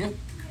me? Amen. Yeah.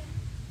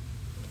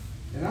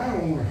 And I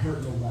don't want to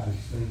hurt nobody's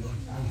feelings.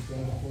 I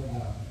stand before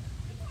God.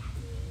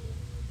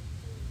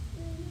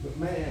 But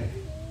man,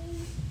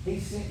 he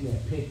sent me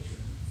a picture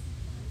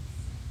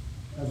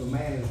of a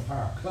man in a pair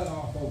of cut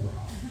off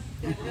overalls.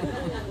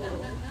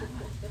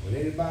 Would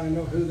anybody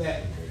know who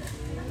that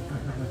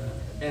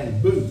would be?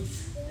 And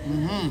boots.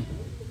 Mm-hmm.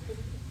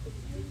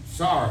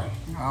 Sorry.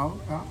 Oh,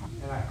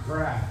 And I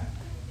cried.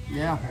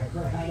 yeah. I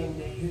cried on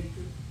that picture.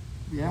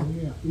 Yeah. Oh,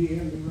 yeah. You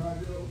hear me,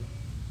 Roger?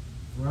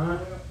 Right.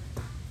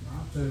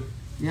 I too.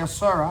 Yes,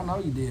 sir. I know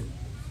you did.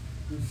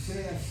 It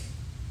says,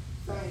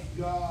 thank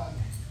God.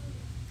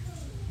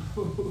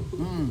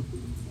 Mm.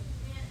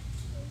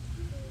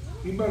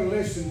 You better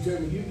listen to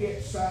me. You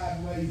get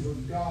sideways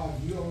with God,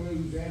 you'll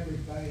lose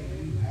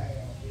everything you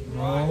have.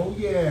 Oh,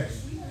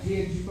 yes.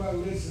 Kids, you better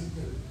listen to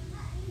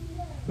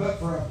me. But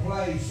for a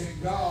place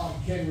that God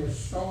can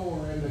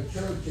restore and the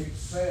church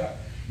accept,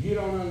 you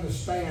don't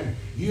understand.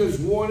 You is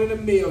one in a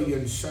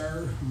million,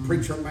 sir,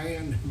 preacher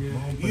man.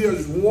 You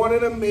is one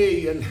in a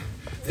million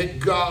that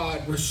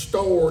God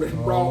restored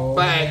and brought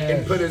back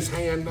and put his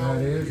hand on.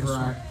 That is Yes, sir.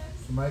 right.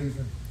 It's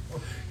amazing.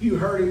 You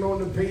heard him on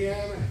the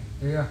piano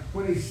Yeah.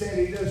 when he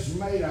said he just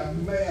made a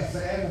mess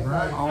of everything.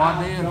 Right. Oh,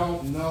 I did.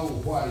 Don't know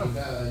what he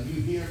done.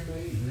 You hear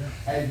me?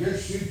 And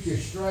just shoot you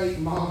straight,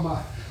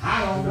 mama.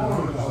 I don't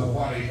want to know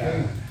what he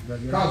done.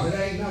 Because it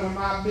ain't none of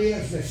my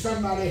business.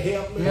 Somebody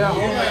help me.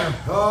 Yeah.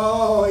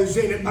 Oh, is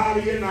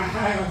anybody in the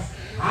house?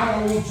 I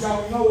don't want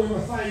y'all to know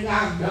everything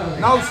I've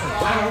done. No, sir.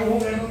 I don't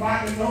want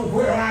everybody to know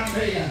where I've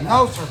been.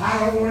 No, sir. I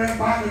don't want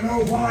everybody to know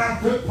what I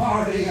took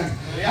part in.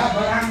 But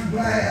I'm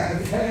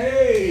glad.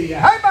 Hey.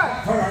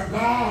 Amen. For a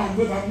God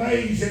with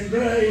amazing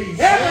grace.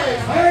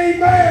 Amen.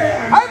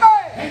 Amen.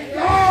 Amen. And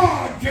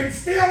God can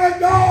still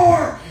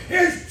adore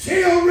his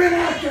children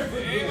after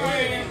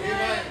forgiveness.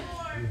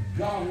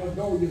 God will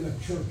adore you, the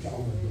church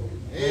will adore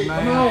you.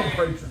 Come on,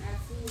 preacher.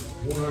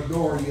 I want to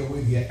adore you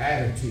with your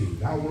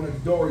attitude. I want to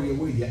adore you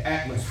with your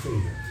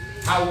atmosphere.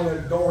 I want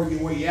to adore you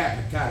with your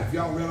appetite. If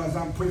y'all realize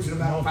I'm preaching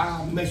about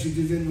 5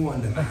 messages in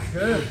one tonight.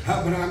 Good.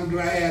 But I'm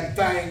glad,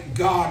 thank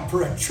God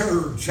for a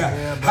church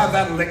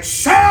that'll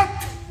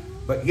accept,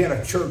 but yet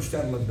a church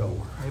that'll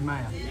adore.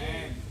 Amen.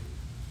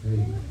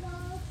 Amen.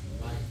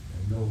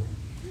 Adore.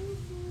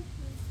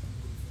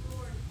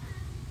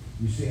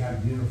 You see how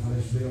beautiful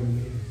this building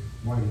is?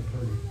 Why it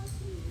pretty?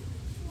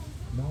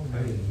 No,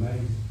 Ain't it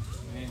amazing?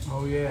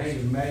 Oh, Ain't yes.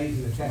 it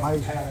amazing that that's a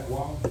Amazing. pallet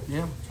wall?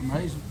 Yeah. It's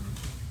amazing.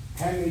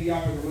 How many of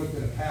y'all ever looked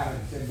at a pallet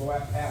and said, boy,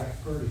 that pallet's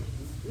pretty?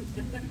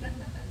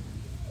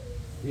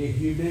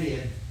 If you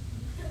did,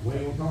 we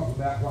ain't gonna talk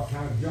about what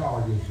kind of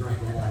jar you're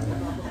drinking out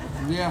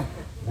of. Yeah.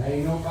 There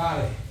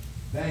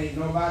ain't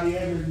nobody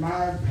ever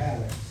admired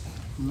pallets.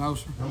 No,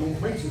 sir. I'm gonna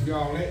preach if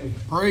y'all let me.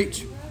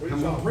 Preach.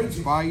 I'm gonna preach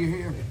it. While you're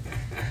here.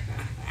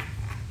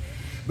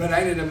 But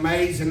ain't it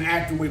amazing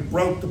after we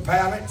broke the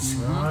pallets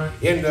Right.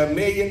 into a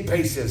million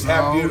pieces,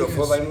 how Oh,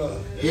 beautiful yes. they look?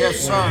 Yes,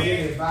 sir.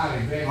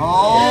 Anybody better?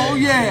 Oh,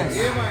 yes.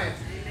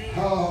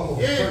 Oh,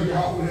 for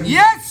y'all.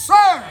 Yes,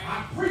 sir.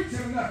 I'm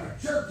preaching enough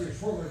at churches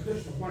where there's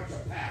just a bunch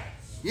of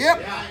pallets.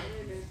 Yep.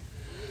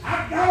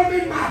 I've got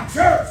them in my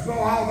church, but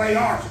all they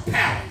are is a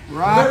pallet.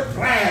 Right. They're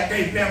glad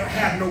they've never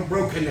had no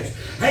brokenness.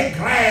 They're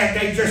glad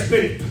they've just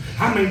been,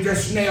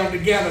 just nailed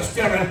together,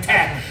 still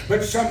intact.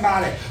 But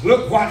somebody,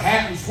 look what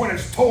happens when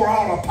it's tore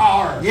all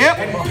apart. Yep.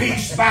 And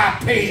piece by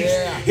piece,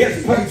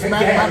 it's put Back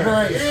by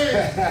together.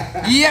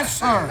 grace. Yes,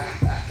 sir.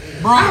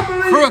 I Broke,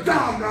 believe crooked.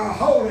 God, the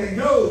Holy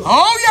Ghost.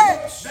 Oh,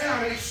 yes.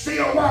 Down at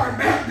Stillwater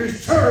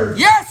Baptist Church.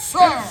 Yes,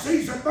 And sir.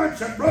 sees a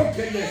bunch of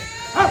brokenness.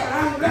 But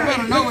I'm glad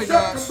better know picks he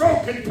up does. the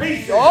broken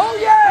pieces. Oh,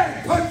 yes.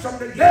 And puts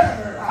them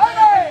together.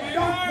 Amen.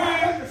 Don't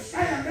quite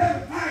understand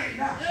everything.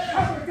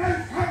 But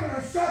there's coming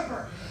a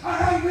supper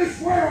of this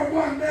world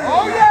one day.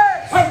 Oh,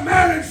 yes. A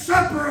marriage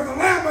supper of the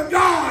Lamb of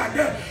God.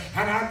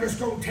 And I'm just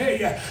going to tell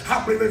you,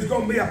 I believe there's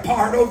going to be a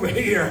part over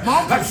here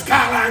of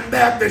Skyline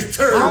Baptist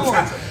Church.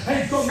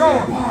 There's going to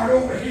be a part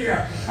over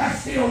here of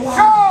Stillwater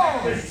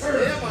Baptist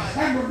Church.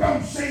 And we're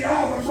going to see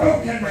all the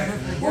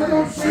brokenness. We're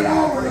going to see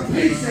all of the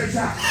pieces.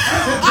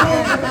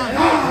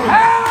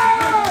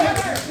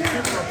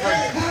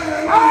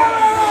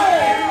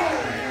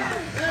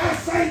 I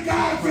thank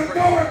God for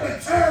adoring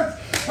the church.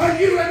 And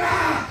you and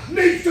I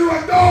need to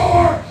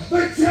adore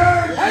the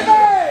church.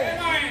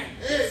 Amen.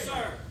 Yes,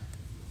 sir.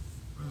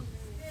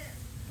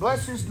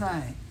 Bless his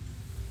name.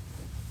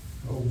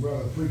 Old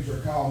brother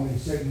preacher called me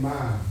and said,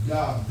 my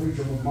God, the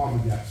preacher with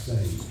mama got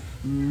saved.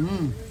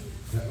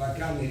 Felt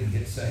like I need to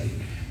get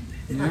saved.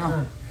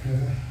 Yeah.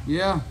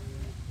 Yeah.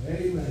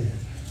 Amen.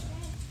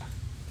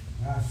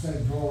 I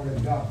say glory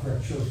to God for a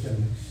church that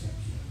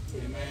accepts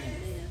you. Amen.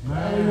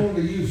 I don't want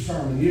to use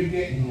sermon. You're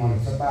getting one.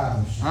 It's a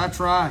Bible sermon. That's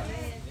right.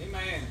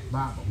 Amen.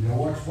 Bible. You know,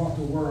 watch what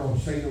the world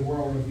say. The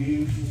world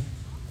abuse you.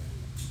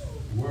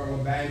 The world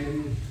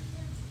abandon you.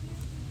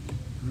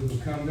 You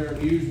become their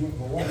amusement,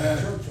 but what the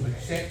church will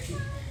accept you.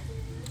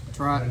 That's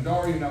right. And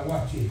adore you. Now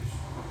watch this.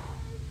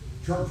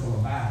 Church will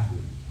abide with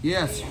you.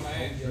 Yes.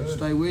 Amen.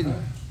 Stay with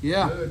him.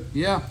 Yeah. Good.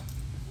 Yeah.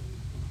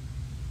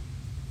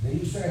 Then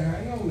you say,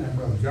 hang on now,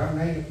 Brother John,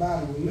 they ain't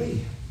abiding with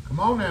me. Come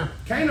on now.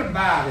 Can't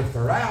abide if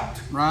they're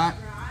out. Right.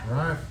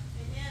 Right.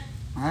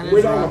 That We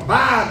is don't right.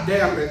 abide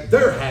down at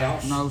their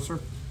house. No, sir.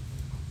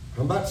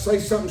 I'm about to say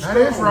something strong.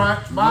 That is right.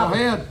 It's Go Bible.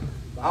 ahead.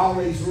 All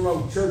these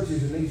little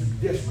churches and these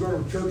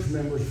disgruntled church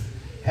members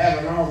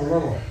having all the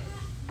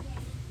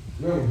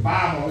little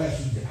Bible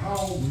lessons at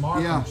home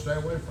Mark, Yeah. stay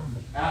away from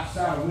it.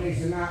 outside of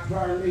Wednesday night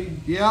prayer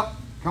meeting Yep.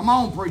 Come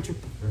on, preacher.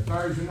 or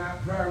Thursday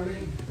night prayer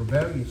meeting,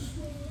 Rebellious.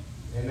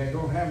 and they're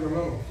going to have their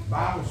little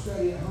Bible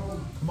study at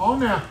home. Come on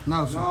now.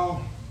 No, sir.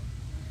 No.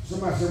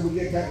 Somebody said we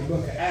get that in the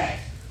book of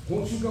Acts.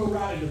 Won't you go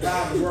right into the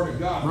Bible, the Word of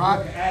God? Right.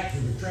 The book of Acts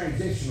is a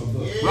transitional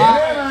book.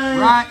 Right. Amen.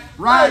 Right.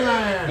 Right.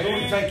 Amen. They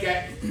want to take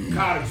that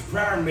cottage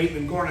prayer meeting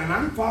and going, and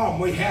I'm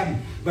following, we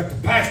haven't, but the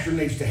pastor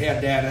needs to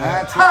head that up.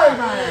 That's right.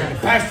 Amen. The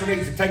pastor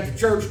needs to take the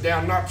church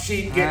down, not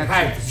she and get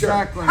half the church.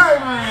 Exactly.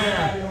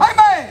 Amen.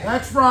 Amen.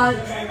 That's right.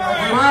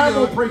 That's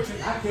Bible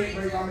preaching. I can't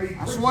believe I mean.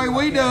 That's the way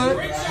we do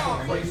it.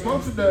 You're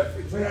supposed to do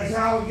it. But that's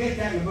how we get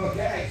that in the book of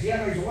Acts.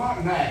 Yeah, there's a lot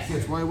in Acts.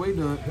 That's the way we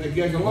do it.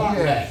 There's a lot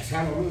in Yeah. Acts.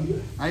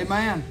 Hallelujah.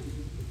 Amen.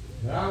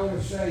 But I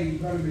want to say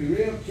you've got to be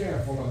real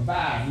careful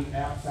abiding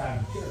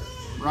outside the church.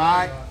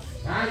 Right.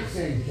 I ain't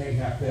saying you can't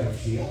have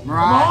fellowship. Come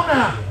on Right.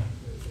 now.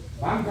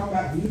 But I'm talking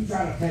about when you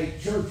try to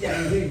take church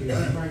activities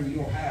and bring to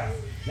your house.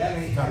 That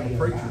ain't how Not the you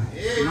preacher.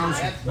 abide. No,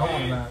 sir. Don't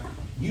worry about it.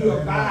 You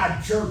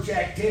abide church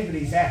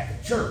activities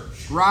at the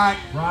church. Right.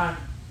 Right.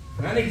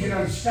 And I need you to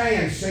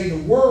understand, see, the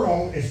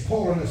world is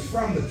pulling us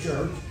from the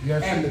church,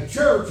 Yes, and the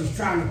church is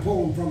trying to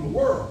pull them from the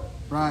world.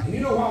 Right. And you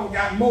know why we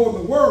got more of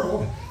the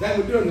world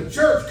than we do in the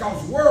church?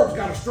 Because the world's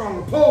got a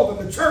stronger pull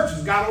than the church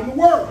has got on the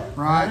world. That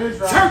Right. is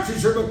right.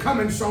 Churches are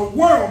becoming so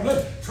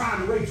worldly,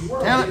 trying to reach the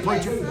world. Tell They it,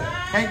 can't preacher. do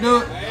that. Can't do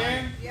it.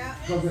 Amen.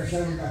 Because they're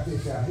saying we got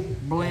this out here.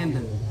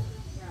 Blended.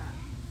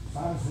 So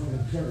I just want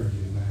to encourage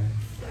you,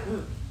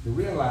 man, to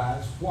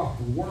realize what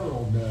the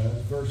world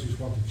does versus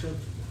what the church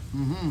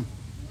does. Mm-hmm.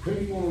 Who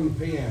do you want on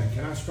the piano?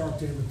 Can I start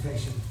the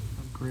invitation?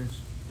 Chris.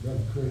 Brother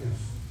Chris.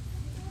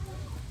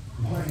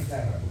 Why ain't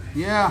that a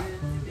Yeah.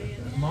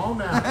 Come on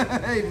now.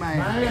 Amen.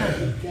 Man.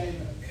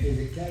 Is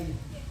it Caleb?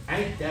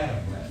 Ain't that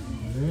a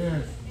blessing? It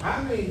is.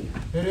 I mean,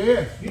 It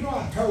is. you know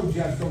I told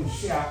you I was going to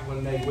shout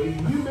one day. Will you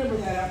remember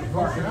that out in the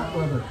parking lot? Shout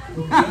with her.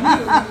 You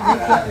remember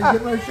that?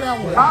 Get ready to shout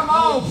with her. Come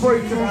on,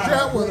 preacher.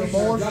 Shout with her,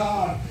 boys.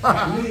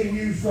 God, me and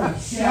you's going to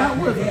shout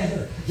with her.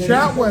 together. Then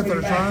Shout he's gonna with be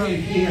her, back son.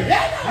 in here.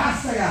 I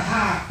say a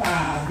high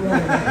five,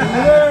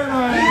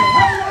 brother.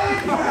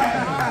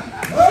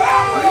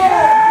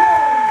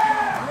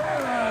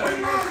 We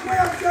might as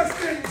well just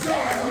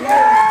enjoy the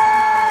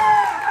Lord.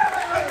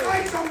 The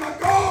lights on the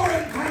door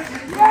and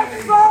drinking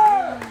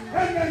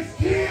and there's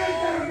kids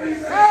that'll be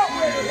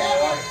rescued.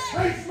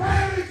 There's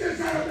marriages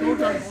that'll be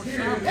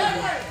rescued.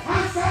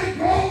 I say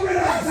glory to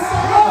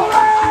God.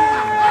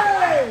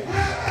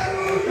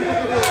 Hallelujah.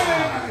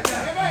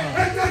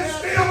 And that's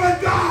still a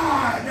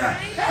God.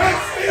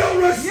 That's still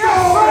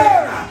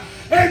restoring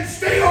and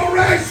still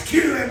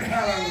rescuing.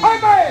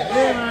 Hallelujah.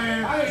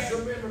 Amen. I just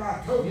remember I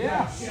told you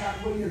Yeah. to shout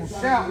with you.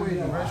 Shout with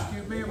you.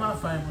 Rescue me and my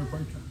family,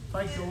 preacher.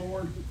 Thank you,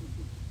 Lord.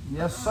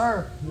 Yes,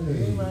 sir.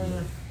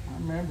 Amen. I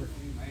remember.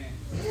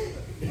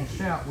 I'll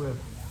shout with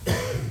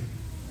him.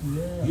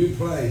 Yeah. You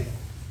play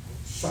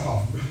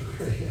soft,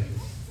 Chris.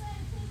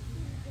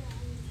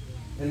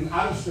 And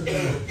I was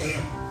together.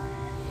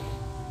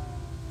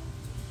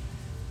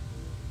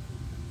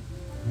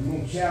 I'm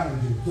going to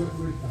challenge you to two or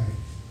three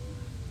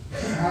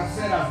things. I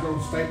said I was going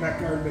to stay back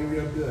there and be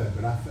real good,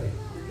 but I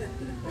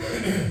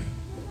failed.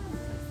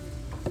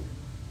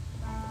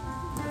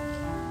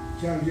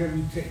 Challenge every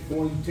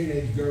one of you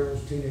teenage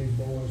girls, teenage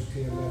boys,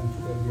 10, 11,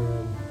 12 year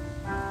olds,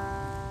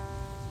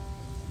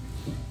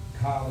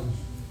 college,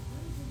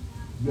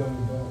 young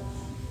adults.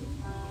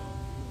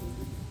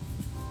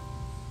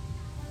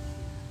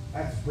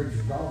 That's a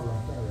preacher's daughter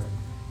right there.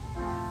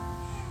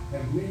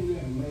 Have many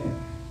of them met?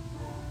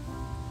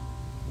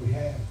 We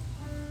have.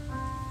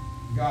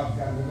 God's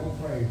got a little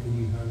prayer for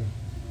you, honey.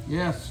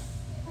 Yes.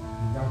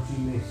 And don't you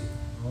miss it.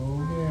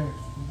 Oh, yes.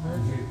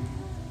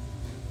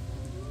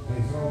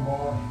 His little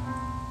boy,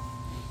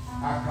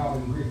 I call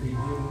him Griffey Jr.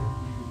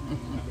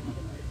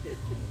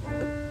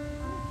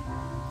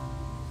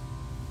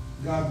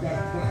 God's got a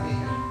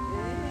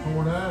plan.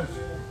 Sure does.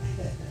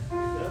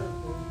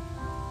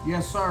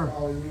 Yes, sir.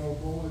 Call him little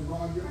boy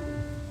Roger.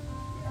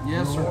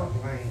 Yes, What sir. a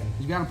plan.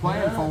 He's got a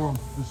plan for him.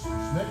 Just stick I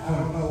to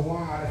don't know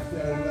why I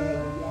fell in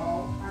love with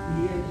y'all.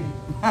 You hear me? it.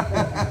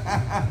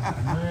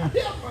 Man.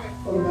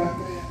 What about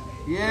that?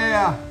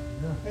 Yeah.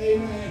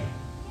 Amen.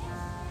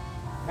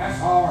 That's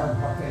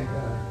hard what they've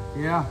done.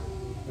 Yeah.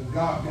 But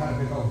God got a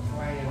big old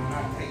plan, and I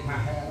take my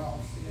hat off.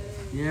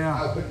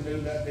 Yeah. I wouldn't do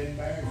nothing to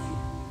embarrass you.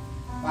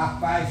 I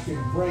fast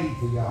and prayed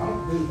for y'all. I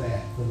don't do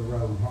that for the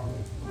road,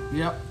 hardly.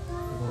 Yep.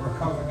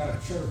 Because I got a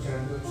church and I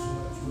do it so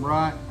much.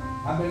 Right.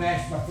 I've been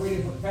asked by 3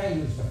 different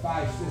families to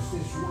fast this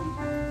week.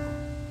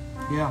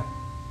 Yeah.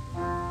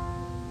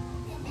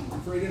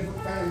 3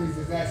 different families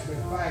has asked me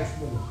to fast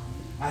with them.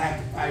 I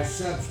have to fast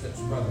substance,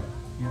 brother.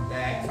 Yeah.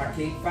 That if I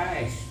can't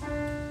fast,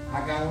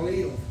 I gotta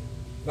live.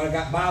 But I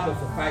got Bible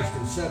for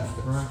fasting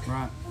substance.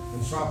 Right.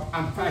 And so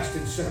I'm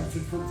fasting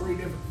substance for 3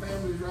 different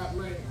families right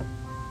now.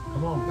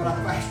 Come on. But I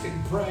fasted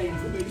and prayed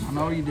for these. I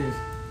know you did.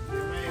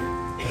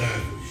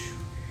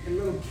 And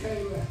little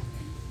Kayla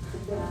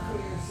could go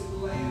clear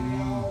some land in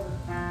the altar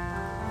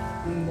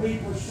and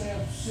weep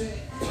herself sick.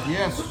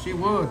 Yes, she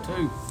would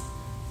too.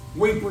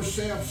 Weep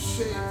herself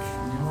sick.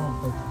 Come on,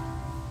 preacher.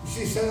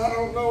 She said, I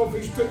don't know if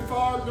he's too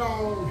far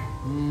gone.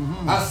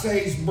 Mm-hmm. I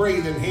say he's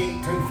breathing. He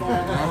ain't too far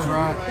gone. That's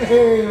right.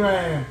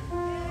 Amen.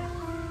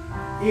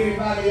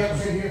 Anybody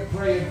else in here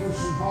praying for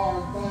some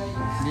hard things?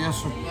 Yes,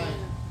 sir.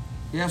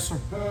 Yes, sir.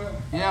 Uh,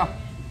 Yeah.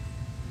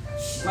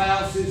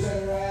 spouses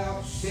that are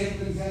out,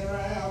 siblings that are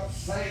out,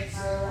 saints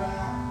that are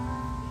out,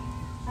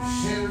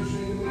 sinners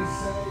need to be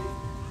saved.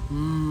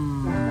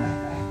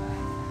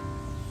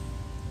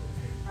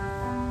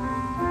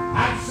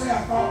 I'd say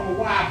I thought my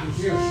wife was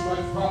here so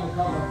much, probably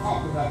because I'm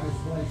talking about this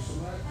place so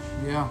much.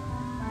 Yeah.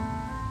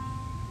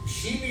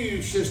 She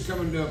knew she was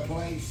coming to a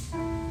place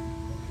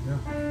Yeah.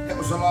 that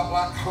was a lot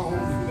like home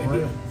to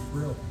me.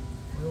 Real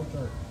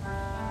church.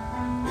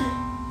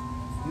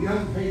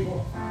 Young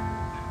people,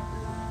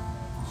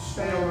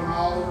 stay on an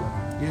altar.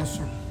 Yes,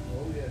 sir.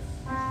 Oh, yes.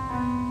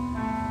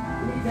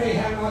 Let me tell you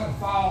how not to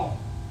fall.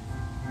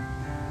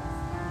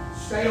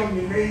 Stay on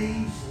your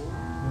knees.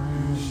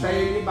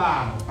 Stay in your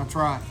Bible. That's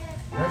right.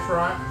 That's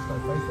right. Stay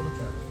faithful to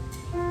church.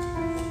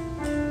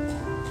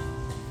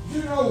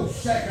 You know 2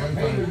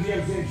 Peter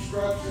gives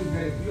instructions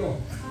that if you'll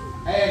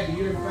add to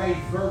your faith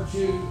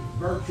virtue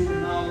to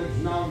knowledge,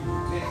 knowledge to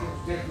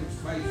temperance,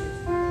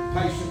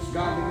 patience,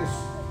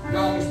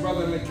 godliness,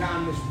 brotherly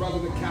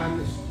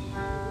kindness,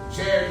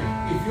 charity.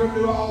 If you'll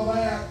do all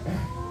that,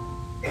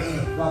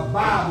 the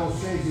Bible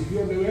says if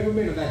you'll do every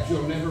minute of that,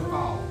 you'll never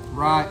fall.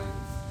 Right.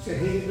 It said,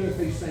 he that doeth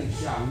these things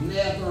shall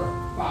never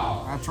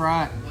fall. That's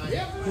right.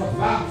 That's what the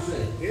Bible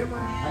said.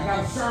 I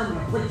got a sermon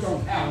to preach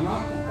on how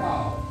not to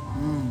fall.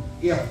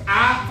 If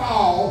I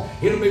fall,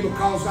 it'll be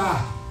because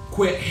I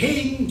quit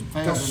heeding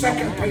to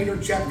 2 Peter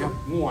chapter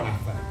 1, I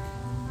think.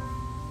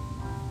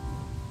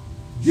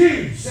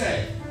 Jude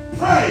said,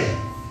 pray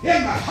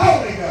in the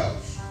Holy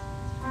Ghost.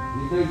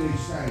 You do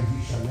these things,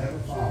 you shall never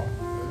fall.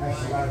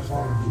 That's the latter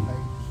part of Jude.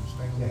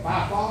 If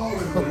I fall,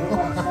 it'll be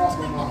nobody's fault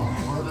but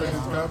mine. One thing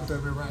that's come to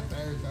me right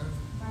there.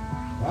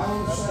 I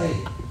want to say,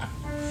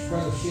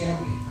 Brother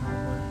Shelby,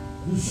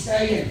 you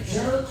stay in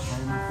church,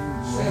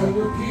 stay on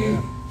your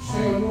pew,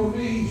 stay on your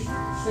knees,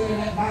 stay in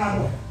that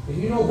Bible. And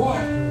you know what?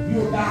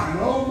 You'll die an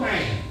old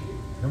man.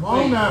 Come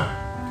on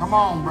now. Come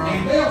on,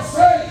 And brother.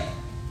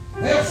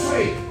 they'll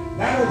say,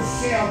 that old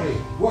Shelby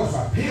was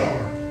a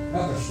pillar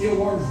of the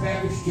Stillwaters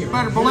Baptist Church. You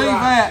better believe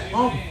that.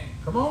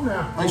 Come on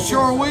now. They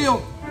sure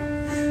will.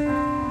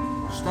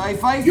 Stay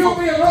faithful. You'll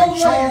be an They old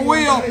sure lady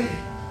will. one day,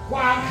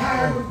 white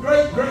haired with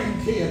great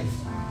grandkids.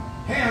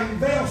 And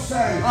they'll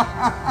say,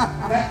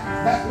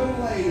 that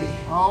little lady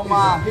Oh, is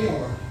my. a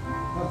pillar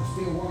of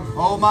the Stillwaters.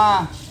 Oh,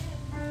 my.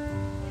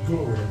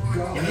 Glory to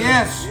God.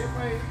 Yes.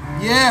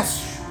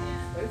 Yes.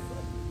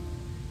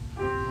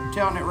 You're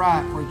telling it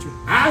right, preacher.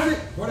 Isaac,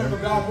 whatever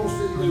God wants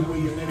to do with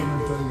you, let him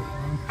do it.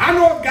 I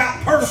know it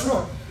got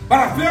personal, but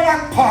I feel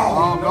like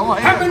Paul. Oh, go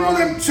ahead, I'm in one of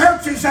brother. them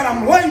churches that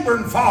I'm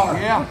laboring for.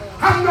 Yeah.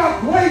 I'm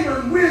not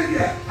laboring with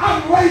you.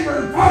 I'm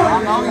laboring for I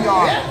you. know you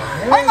are.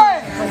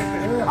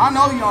 Amen. I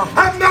know you are.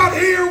 I'm not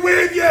here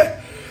with you.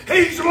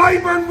 He's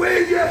laboring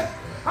with you.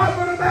 I've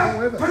been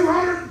about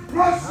 200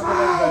 plus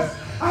miles.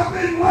 I've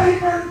been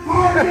laboring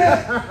for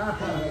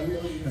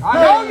you. I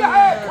know you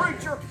have,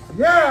 preacher.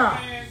 Yeah.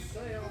 Man,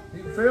 stay on.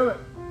 You can feel it.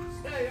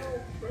 Stay on,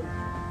 preacher.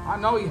 I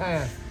know you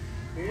have.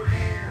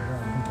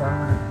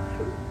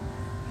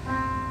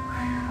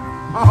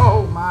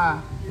 Oh,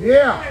 my.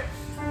 Yeah.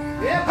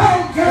 I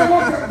don't care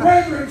what the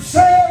brethren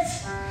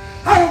says.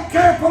 I don't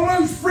care if I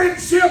lose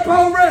friendship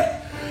over it.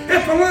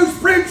 If I lose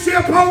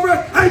friendship over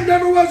it, I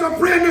never was a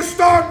friend to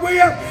start with.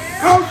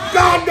 Because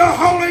God the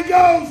Holy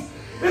Ghost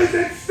is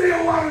in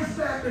Stillwater's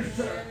Baptist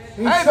Church.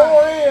 He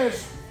sure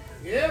is.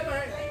 Yeah,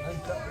 man.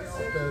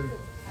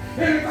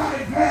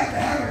 Anybody glad to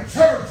have a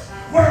church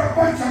where a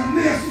bunch of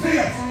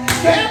misfits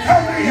can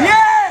come in?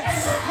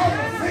 Yes!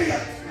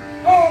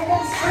 Oh,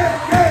 most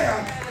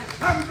glad.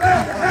 I'm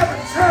glad to have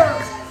a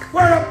church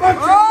where a bunch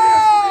of Oh,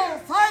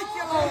 misfits thank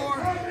you, Lord.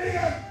 come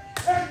in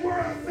and we're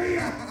a fit.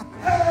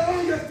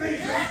 Hallelujah,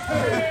 Ephesians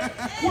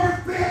 2. We're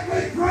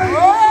fitly praying.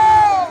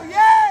 Oh,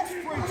 yes,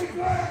 I'm preacher.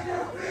 glad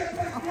we're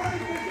fitly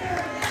praying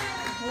together.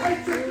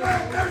 Ain't you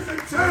glad there's a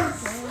church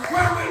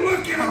where we're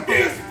looking at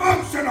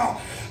dysfunctional,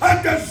 a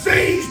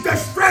disease,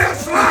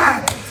 distress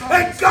life,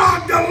 and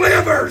God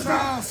delivers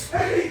us.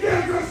 And He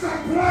gives us a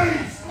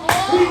place.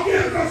 He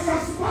gives us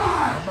a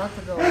spot.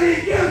 And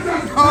He gives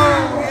us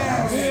power.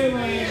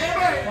 Amen.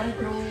 Thank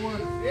you,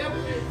 Lord.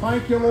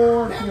 Thank you,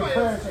 Lord, for your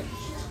presence.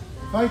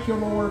 Thank you,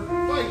 Lord.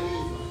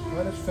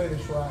 Let us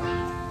finish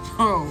right.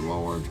 Oh,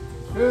 Lord.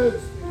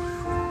 Good.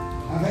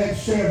 I've had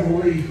several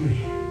leave me.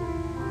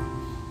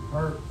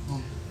 Hurt.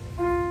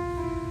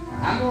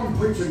 I know I'm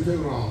preaching too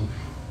long.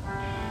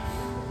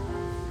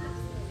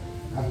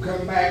 I've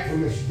come back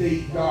from this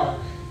deep, dark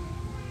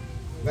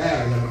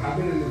valley. I've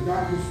been in the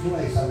darkest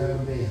place I've ever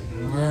been.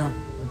 Yeah.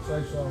 I'd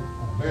say so.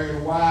 I buried a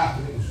wife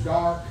and it was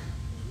dark.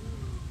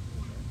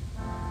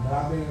 But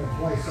I've been in a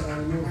place that I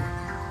don't even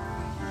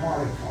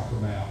hardly talk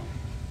about.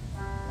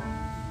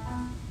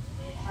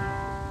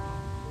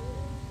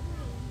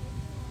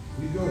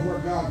 You go where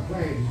God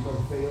plans, you go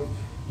field.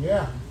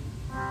 Yeah.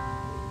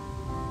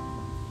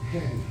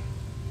 And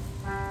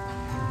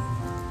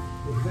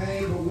if they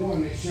ain't the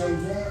one that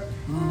shows up,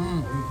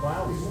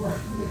 Wow. it's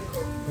worth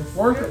it. It's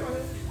worth it.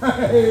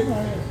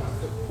 Amen.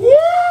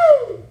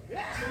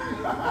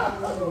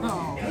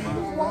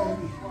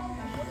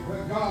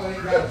 But God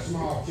ain't got a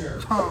small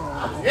church.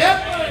 Yep.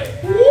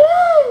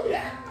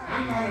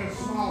 I'm not in a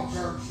small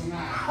church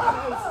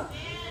tonight.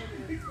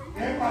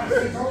 Everybody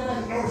says,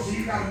 oh, no, so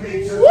you got a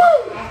big church.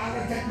 I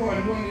let that go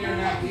in one ear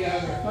and out the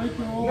other. Thank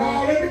you, Lord.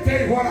 No, let me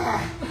tell you what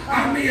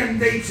I'm in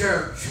the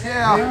church.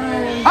 Yeah.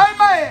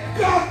 Amen.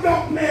 God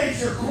don't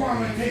measure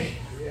quantity.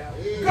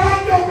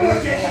 God don't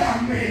look at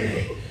how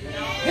many.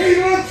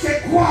 He looks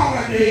at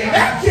quality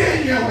and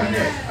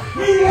genuineness.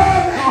 You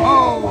love that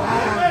little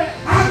wine.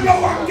 I know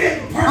I'm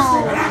getting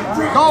personal, but I'm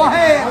drunk. Go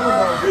ahead.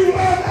 You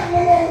love that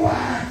little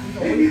wine.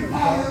 And you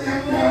follow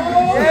them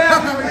numbers. Yeah.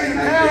 They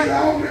may be the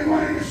only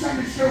one in the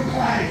Sunday school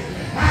class.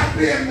 I've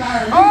been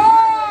there. Oh!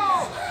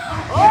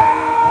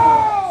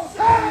 Oh!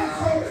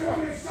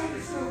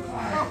 Sunday school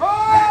class.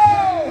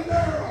 Oh!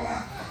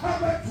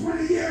 But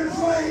 20 years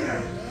later,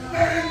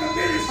 they're in the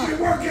ministry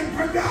working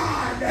for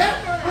God.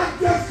 I've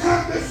just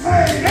come to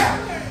say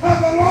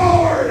the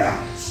Lord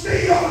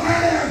still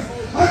has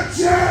a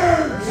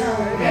church.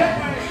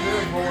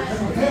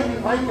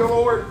 Thank you,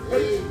 Lord.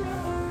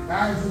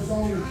 Ours was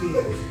only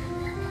kids.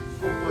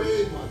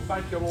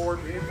 Thank you, Lord.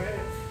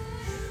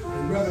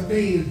 And Brother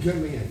Dean would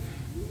come in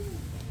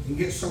and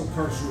get so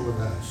personal with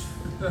us.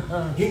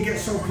 He'd get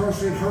so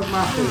personal it hurt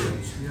my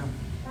feelings.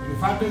 And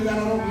if I do that,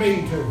 I don't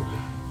mean to.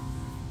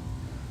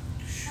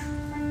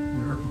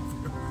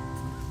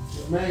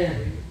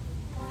 Man,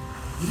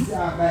 you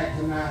drive back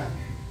tonight,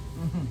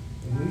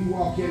 and when you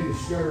walk in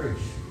discouraged,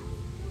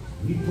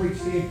 you preach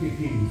the empty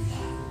pews,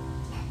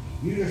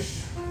 you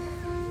just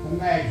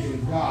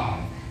imagine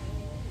God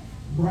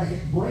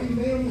bring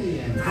them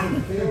in from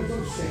the fields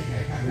of sin.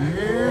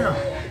 Yeah.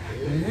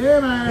 Yeah,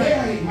 man.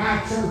 It ain't my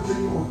church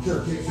and your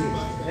church, it's his.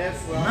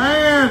 That's right.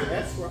 Man.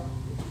 That's right.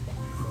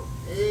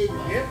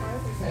 Amen.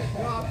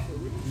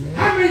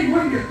 I mean,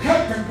 when you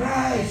cut the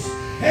grass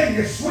and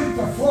you sweep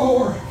the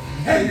floor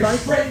and you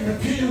straighten the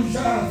pews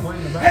up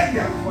and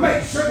you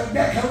make sure the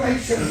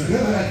decoration's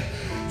good,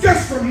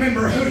 just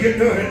remember who you're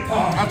doing it for.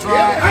 That's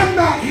right. I'm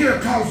not here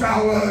because I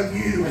love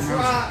you.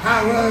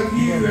 I love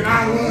you and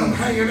I love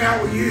hanging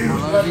out with you.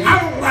 I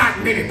don't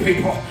like many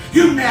people.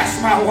 You can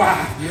ask my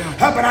wife.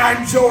 But I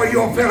enjoy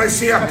your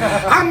fellowship.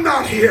 I'm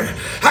not here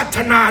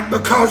tonight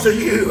because of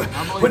you.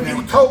 When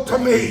you talk to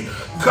me,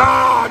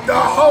 God, the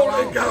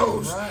Holy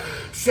Ghost,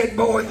 said,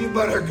 boy, you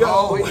better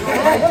go. He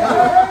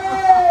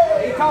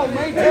told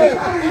me to.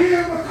 I'm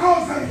here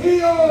because of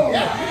him.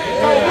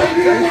 I'm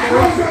here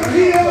because of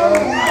him.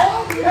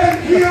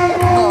 And him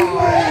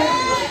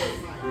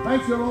only.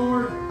 Thank you,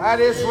 Lord. That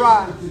is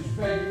right. It's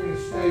begging me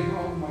to stay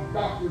home. My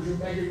doctors are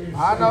begging me to stay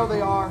I know they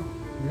home. are.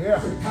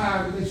 Yeah. I'm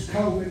tired of this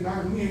COVID and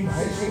our immune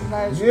system.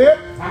 Yep.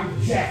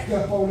 I'm jacked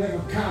up on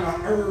every kind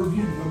of herb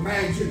you can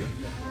imagine.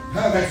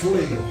 How that's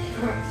legal.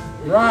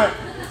 Right.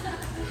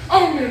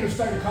 Only in the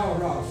state of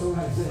Colorado, so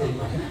that's it.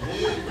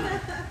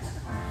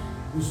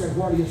 You say,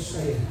 what are you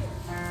saying?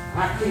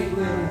 I can't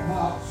live in a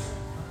box.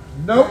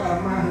 Nope. I got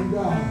a mind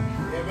God.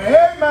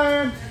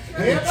 Amen.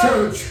 And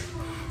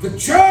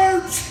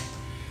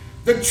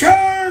the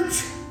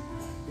church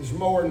is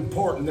more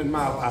important than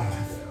my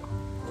life.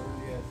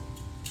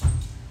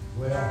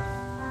 Well,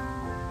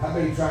 I've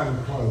been trying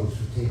to close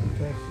for 10 minutes.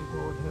 Thank you,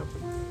 Lord. Help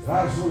us. But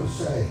I just want to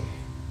say,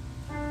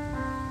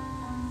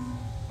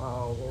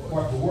 Oh, Lord.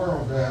 what the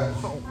world does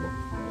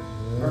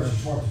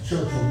versus what the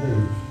church will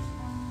do.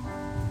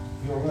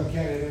 You'll look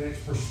at it in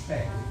its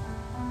perspective.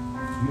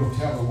 You'll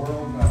tell the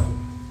world no.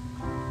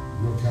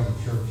 You'll tell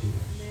the church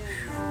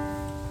yes.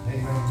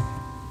 Amen.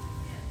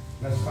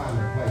 Let's find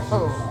a place in this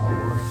all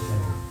worth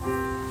saying.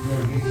 You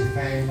want to get your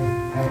family,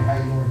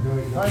 how you want to do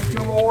it. Thank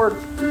you, Lord.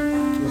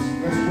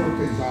 Let's work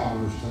these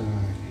hours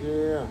tonight.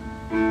 Yeah.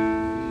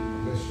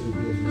 Let's do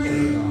business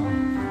with God.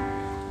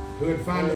 Who would find